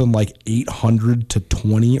teams something like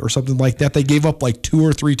 800-20 or something like that. They gave up like 2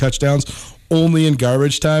 or 3 touchdowns only in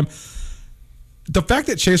garbage time. The fact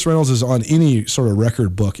that Chase Reynolds is on any sort of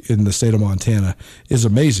record book in the state of Montana is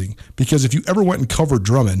amazing, because if you ever went and covered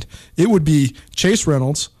Drummond, it would be Chase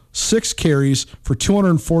Reynolds, 6 carries for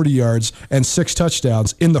 240 yards and 6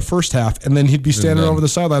 touchdowns in the first half, and then he'd be standing over the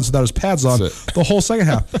sidelines without his pads on the whole second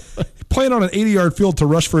half. Playing on an 80-yard field to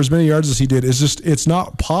rush for as many yards as he did is just, it's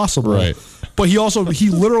not possible. Right. But he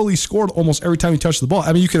literally scored almost every time he touched the ball.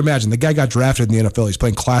 I mean, you can imagine, the guy got drafted in the NFL. He's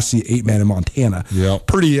playing Class C 8-man in Montana. Yep.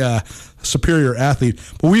 Pretty superior athlete.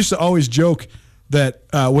 But we used to always joke that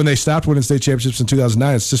when they stopped winning state championships in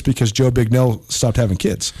 2009, it's just because Joe Bignell stopped having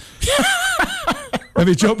kids. I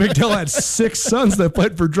mean, Joe Bignell had 6 sons that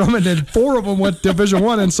played for Drummond, and 4 of them went Division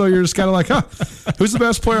I, and so you're just kind of like, who's the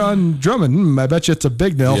best player on Drummond? I bet you it's a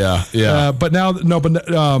Bignell. Yeah. But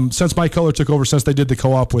since Mike Culler took over, since they did the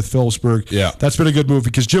co-op with Phillipsburg, that's been a good move,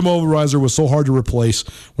 because Jim Overweiser was so hard to replace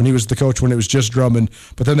when he was the coach, when it was just Drummond.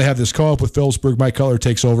 But then they have this co-op with Phillipsburg. Mike Culler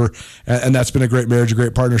takes over, and that's been a great marriage, a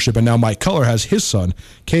great partnership. And now Mike Culler has his son,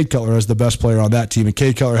 Cade Culler, as the best player on that team. And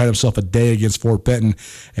Cade Culler had himself a day against Fort Benton,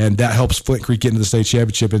 and that helps Flint Creek get into the state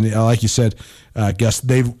championship. And like you said, Gus,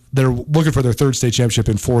 they're looking for their 3rd state championship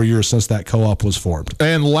in 4 years since that co-op was formed.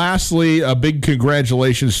 And lastly, a big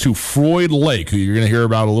congratulations to Freud Lake, who you're going to hear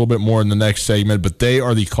about a little bit more in the next segment, but they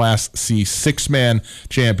are the Class C 6-man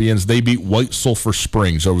champions. They beat White Sulphur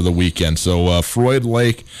Springs over the weekend. So Freud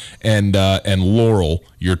Lake and Laurel,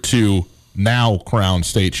 your 2 now crowned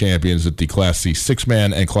state champions at the Class C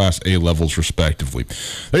 6-man and Class A levels, respectively.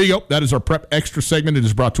 There you go. That is our Prep Extra segment. It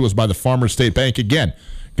is brought to us by the Farmers State Bank. Again,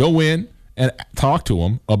 go in and talk to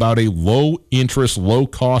them about a low-interest,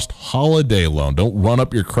 low-cost holiday loan. Don't run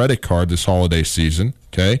up your credit card this holiday season,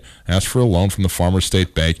 okay? Ask for a loan from the Farmers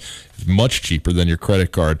State Bank. It's much cheaper than your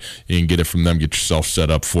credit card. You can get it from them. Get yourself set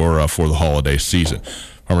up for the holiday season.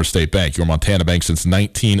 Farmers State Bank, your Montana bank since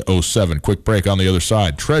 1907. Quick break on the other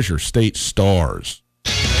side. Treasure State Stars.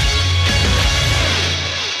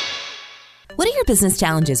 What are your business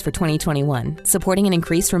challenges for 2021? Supporting an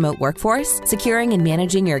increased remote workforce? Securing and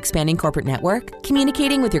managing your expanding corporate network?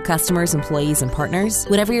 Communicating with your customers, employees, and partners?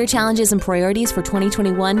 Whatever your challenges and priorities for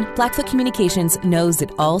 2021, Blackfoot Communications knows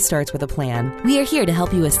it all starts with a plan. We are here to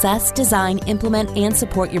help you assess, design, implement, and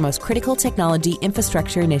support your most critical technology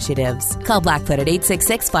infrastructure initiatives. Call Blackfoot at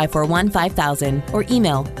 866-541-5000 or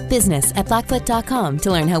email business@blackfoot.com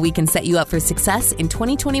to learn how we can set you up for success in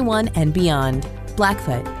 2021 and beyond.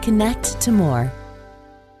 Blackfoot, connect to more.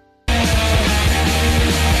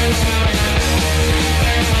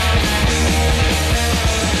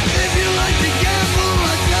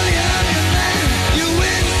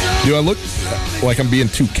 Do I look like I'm being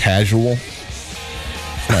too casual?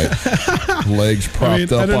 My legs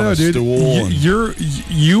propped up on a stool.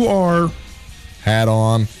 You are hat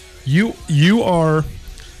on. You are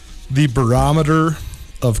the barometer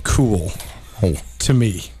of cool to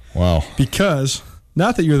me. Wow. Because,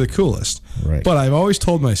 not that you're the coolest, right, but I've always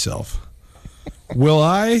told myself, will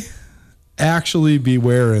I actually be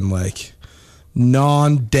wearing like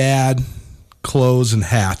non-dad clothes and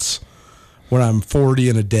hats when I'm 40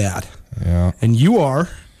 and a dad? Yeah. And you are,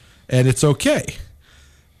 and it's okay.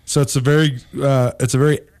 So it's a very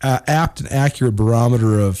apt and accurate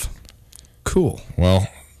barometer of cool. Well,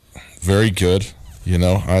 very good. You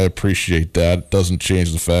know, I appreciate that. It doesn't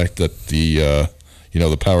change the fact that the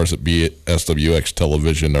powers that be at SWX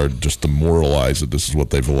television are just demoralized that this is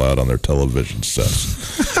what they've allowed on their television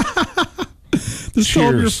sets. Just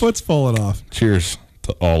tell them your foot's falling off. Cheers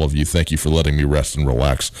to all of you. Thank you for letting me rest and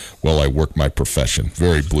relax while I work my profession.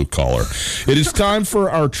 Very blue collar. It is time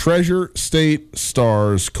for our Treasure State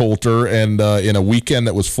Stars, Coulter, and in a weekend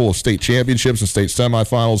that was full of state championships and state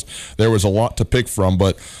semifinals, there was a lot to pick from,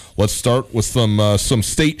 but let's start with some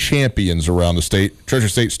state champions around the state. Treasure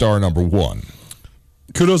State Star number 1.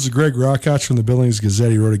 Kudos to Greg Rockach from the Billings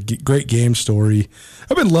Gazette. He wrote a great game story.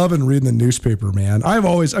 I've been loving reading the newspaper, man.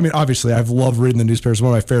 Obviously, I've loved reading the newspaper. It's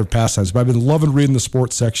one of my favorite pastimes, but I've been loving reading the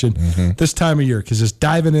sports section this time of year because just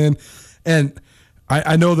diving in. And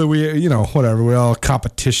I know that we're all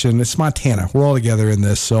competition. It's Montana. We're all together in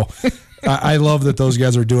this. So I love that those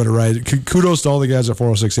guys are doing it right. Kudos to all the guys at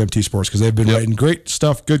 406 MT Sports because they've been writing great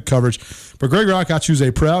stuff, good coverage. But Greg Rockach, who's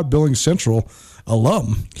a proud Billings Central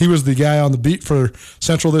alum. He was the guy on the beat for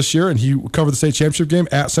Central this year, and he covered the state championship game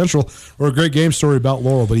at Central. Or a great game story about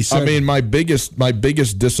Laurel. But he said, my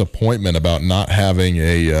biggest disappointment about not having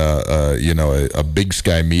a Big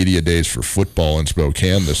Sky Media Days for football in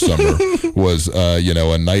Spokane this summer was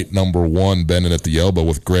a night number one bending at the elbow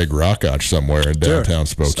with Greg Rockach somewhere in downtown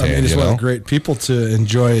Spokane. It's one of the great people to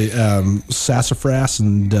enjoy sassafras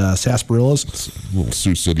and sarsaparillas. A little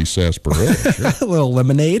Sioux City sarsaparilla. Sure. A little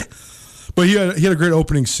lemonade. But he had a great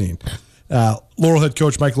opening scene. Laurel head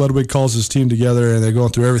coach Mike Ludwig calls his team together, and they're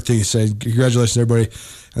going through everything. He said, "Congratulations, everybody."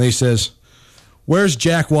 And then he says, "Where's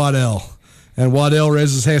Jack Waddell?" And Waddell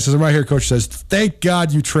raises his hand and says, "I'm right here." Coach says, "Thank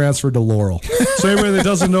God you transferred to Laurel." So anybody that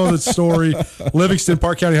doesn't know the story, Livingston,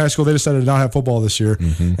 Park County High School, they decided to not have football this year.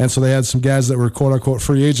 And so they had some guys that were quote-unquote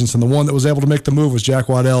free agents, and the one that was able to make the move was Jack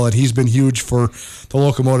Waddell, and he's been huge for the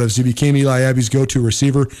Locomotives. He became Eli Abbey's go-to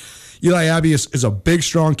receiver. Eli Abbey is a big,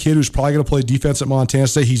 strong kid who's probably going to play defense at Montana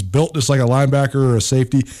State. He's built just like a linebacker or a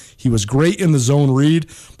safety. He was great in the zone read,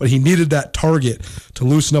 but he needed that target to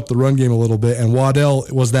loosen up the run game a little bit, and Waddell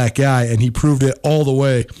was that guy, and he proved it all the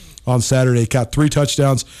way on Saturday. He caught 3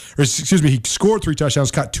 touchdowns, he scored 3 touchdowns,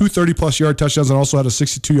 caught 2 30-plus yard touchdowns, and also had a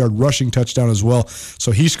 62-yard rushing touchdown as well. So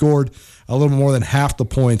he scored a little more than half the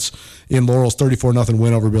points in Laurel's 34-0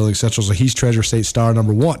 win over Billings Central. So he's Treasure State star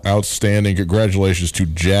number 1. Outstanding. Congratulations to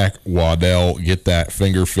Jack Waddell. Get that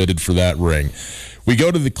finger fitted for that ring. We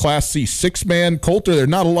go to the Class C 6-man. Coulter, there are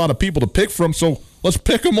not a lot of people to pick from, so let's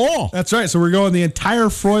pick them all. That's right. So we're going the entire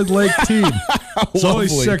Floyd Lake team. There's only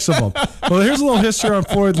 6 of them. Well, here's a little history on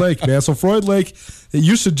Floyd Lake, man. So Floyd Lake, it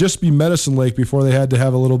used to just be Medicine Lake before they had to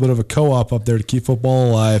have a little bit of a co-op up there to keep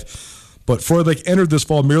football alive. But Floyd Lake entered this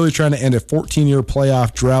fall merely trying to end a 14-year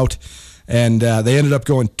playoff drought, and they ended up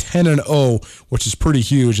going 10-0, which is pretty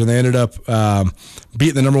huge. And they ended up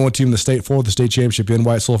beating the number 1 team in the state for the state championship in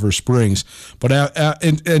White Sulphur Springs. But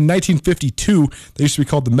in 1952, they used to be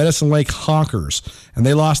called the Medicine Lake Honkers, and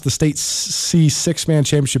they lost the state C 6-man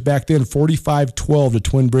championship back then, 45-12 to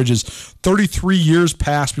Twin Bridges. 33 years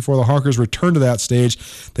passed before the Honkers returned to that stage.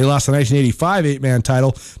 They lost the 1985 8-man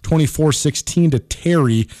title, 24-16 to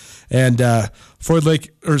Terry. And Floyd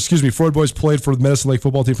Boys played for the Medicine Lake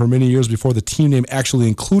football team for many years before the team name actually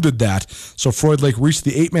included that. So Floyd Lake reached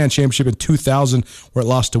the 8-man championship in 2000, where it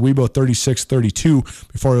lost to Webo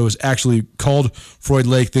 36-32 before it was actually called Floyd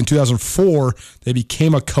Lake. Then 2004, they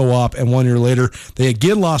became a co-op, and 1 year later, they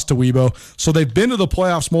again lost to Webo. So they've been to the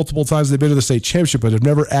playoffs multiple times. They've been to the state championship, but have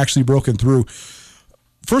never actually broken through.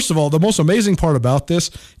 First of all, the most amazing part about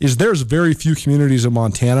this is there's very few communities in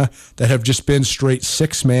Montana that have just been straight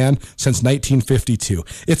 6-man since 1952.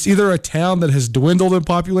 It's either a town that has dwindled in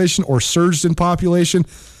population or surged in population.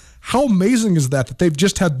 How amazing is that they've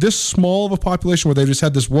just had this small of a population where they've just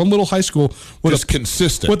had this one little high school with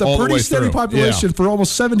consistent with a pretty steady population for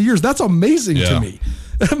almost 70 years. That's amazing to me.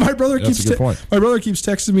 My brother keeps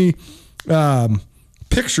texting me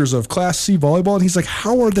pictures of Class C volleyball, and he's like,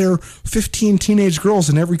 how are there 15 teenage girls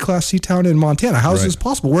in every Class C town in Montana? How is this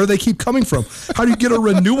possible? Where do they keep coming from? How do you get a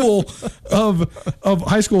renewal of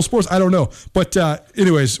high school sports? I don't know. But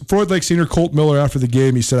anyways, Floyd Lake Senior Colt Miller, after the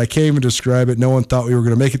game, he said, "I can't even describe it. No one thought we were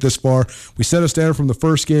going to make it this far. We set a standard from the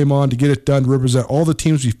first game on to get it done, to represent all the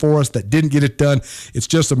teams before us that didn't get it done. It's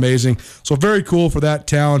just amazing." So very cool for that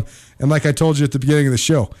town. And like I told you at the beginning of the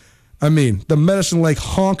show, I mean, the Medicine Lake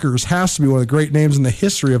Honkers has to be one of the great names in the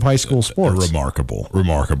history of high school sports.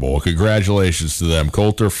 Remarkable. Congratulations to them.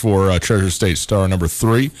 Coulter for Treasure State star number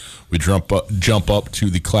 3. We jump up to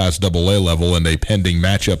the Class AA level in a pending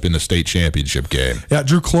matchup in the state championship game. Yeah,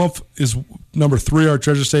 Drew Klumpf is number 3, our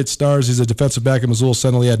Treasure State stars. He's a defensive back in Missoula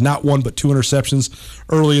Sentinel. He had not 1 but 2 interceptions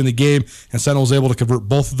early in the game, and Sentinel was able to convert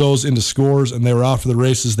both of those into scores, and they were off to the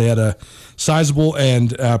races. They had a sizable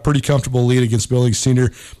and pretty comfortable lead against Billings Senior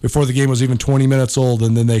before the game was even 20 minutes old,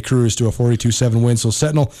 and then they cruised to a 42-7 win. So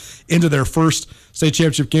Sentinel into their first state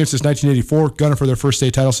championship game since 1984, gunning for their first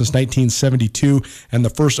state title since 1972, and the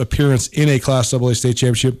first appearance in a Class AA state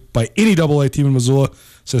championship by any AA team in Missoula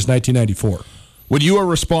since 1994. When you are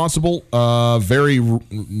responsible, very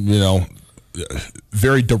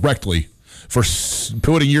directly for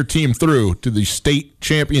putting your team through to the state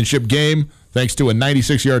championship game, thanks to a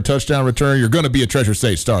 96-yard touchdown return, you're going to be a Treasure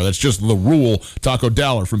State star. That's just the rule. Taco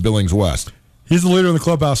Dowler from Billings West. He's the leader in the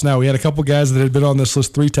clubhouse now. We had a couple guys that had been on this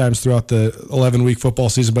list 3 times throughout the 11-week football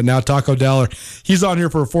season, but now Taco Dowler, he's on here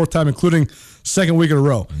for a 4th time, including second week in a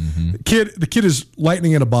row. Mm-hmm. The kid is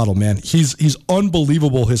lightning in a bottle, man. He's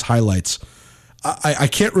unbelievable, his highlights. I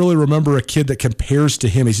can't really remember a kid that compares to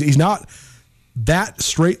him. He's not that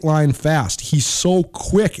straight line fast. He's so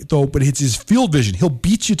quick, though, but it's his field vision. He'll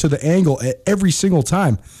beat you to the angle at every single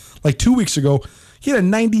time. Like 2 weeks ago, he had a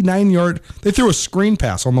 99-yard. They threw a screen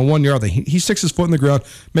pass on the 1 yard. He sticks his foot in the ground,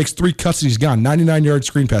 makes 3 cuts, and he's gone. 99-yard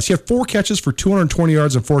screen pass. He had 4 catches for 220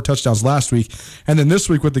 yards and 4 touchdowns last week. And then this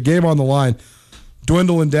week with the game on the line,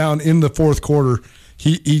 dwindling down in the fourth quarter,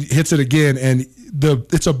 he hits it again, and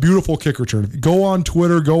it's a beautiful kick return. Go on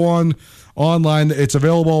Twitter, go online. It's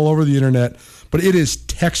available all over the internet. But it is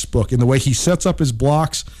textbook in the way he sets up his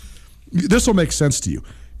blocks. This will make sense to you.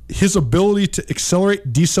 His ability to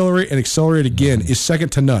accelerate, decelerate, and accelerate again is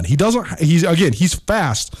second to none. He's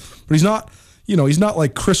fast, but he's not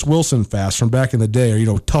like Chris Wilson fast from back in the day,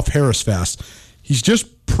 or Tough Harris fast. He's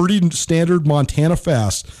just pretty standard Montana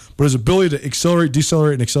fast, but his ability to accelerate,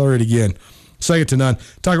 decelerate, and accelerate again, second to none.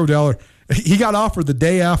 Taco Dowler, he got offered the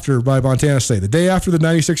day after by Montana State, the day after the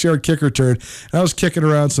 96-yard kick return, and I was kicking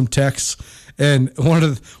around some texts, and one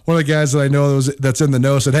of the guys that I know that's in the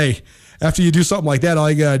know said, "Hey, after you do something like that,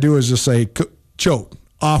 all you got to do is just say, choke,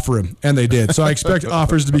 offer him." And they did. So I expect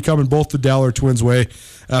offers to be coming both the Dowler twins' way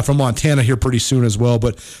from Montana here pretty soon as well.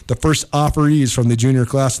 But the first offerees from the junior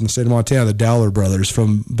class in the state of Montana, the Dowler brothers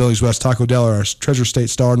from Billings West, Taco Dowler, our Treasure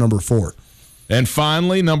State star number 4. And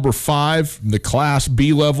finally, number 5, the Class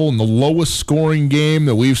B level, in the lowest scoring game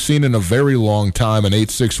that we've seen in a very long time, an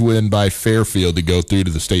 8-6 win by Fairfield to go through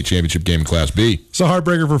to the state championship game in Class B. It's a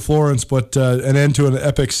heartbreaker for Florence, but an end to an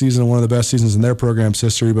epic season, one of the best seasons in their program's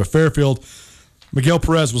history. But Fairfield, Miguel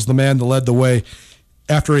Perez was the man that led the way.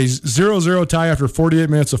 After a 0-0 tie after 48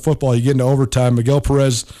 minutes of football, you get into overtime. Miguel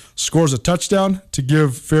Perez scores a touchdown to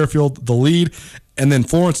give Fairfield the lead, and then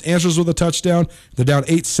Florence answers with a touchdown. They're down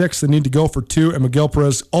 8-6. They need to go for 2, and Miguel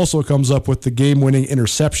Perez also comes up with the game-winning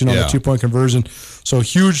interception on the 2-point conversion. So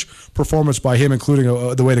huge performance by him, including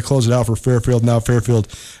the way to close it out for Fairfield. Now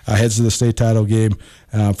Fairfield heads to the state title game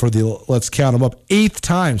for the, let's count them up, 8th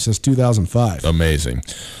time since 2005. Amazing.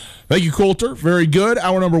 Thank you, Coulter. Very good.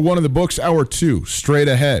 Hour number 1 of the books. Hour 2, straight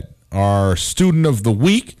ahead. Our student of the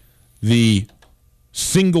week, the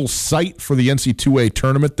single site for the NC2A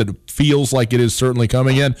tournament that feels like it is certainly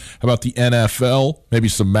coming in. How about the NFL? Maybe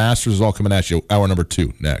some Masters is all coming at you. Hour number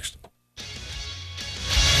 2 next.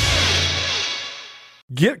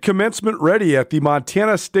 Get commencement ready at the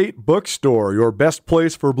Montana State Bookstore, your best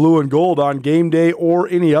place for blue and gold on game day or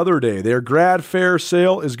any other day. Their grad fair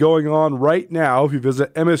sale is going on right now if you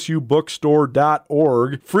visit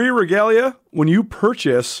msubookstore.org. Free regalia when you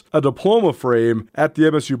purchase a diploma frame at the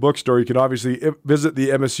MSU Bookstore. You can obviously visit the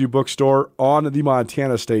MSU Bookstore on the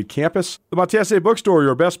Montana State campus. The Montana State Bookstore,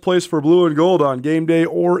 your best place for blue and gold on game day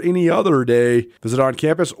or any other day. Visit on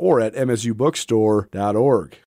campus or at msubookstore.org.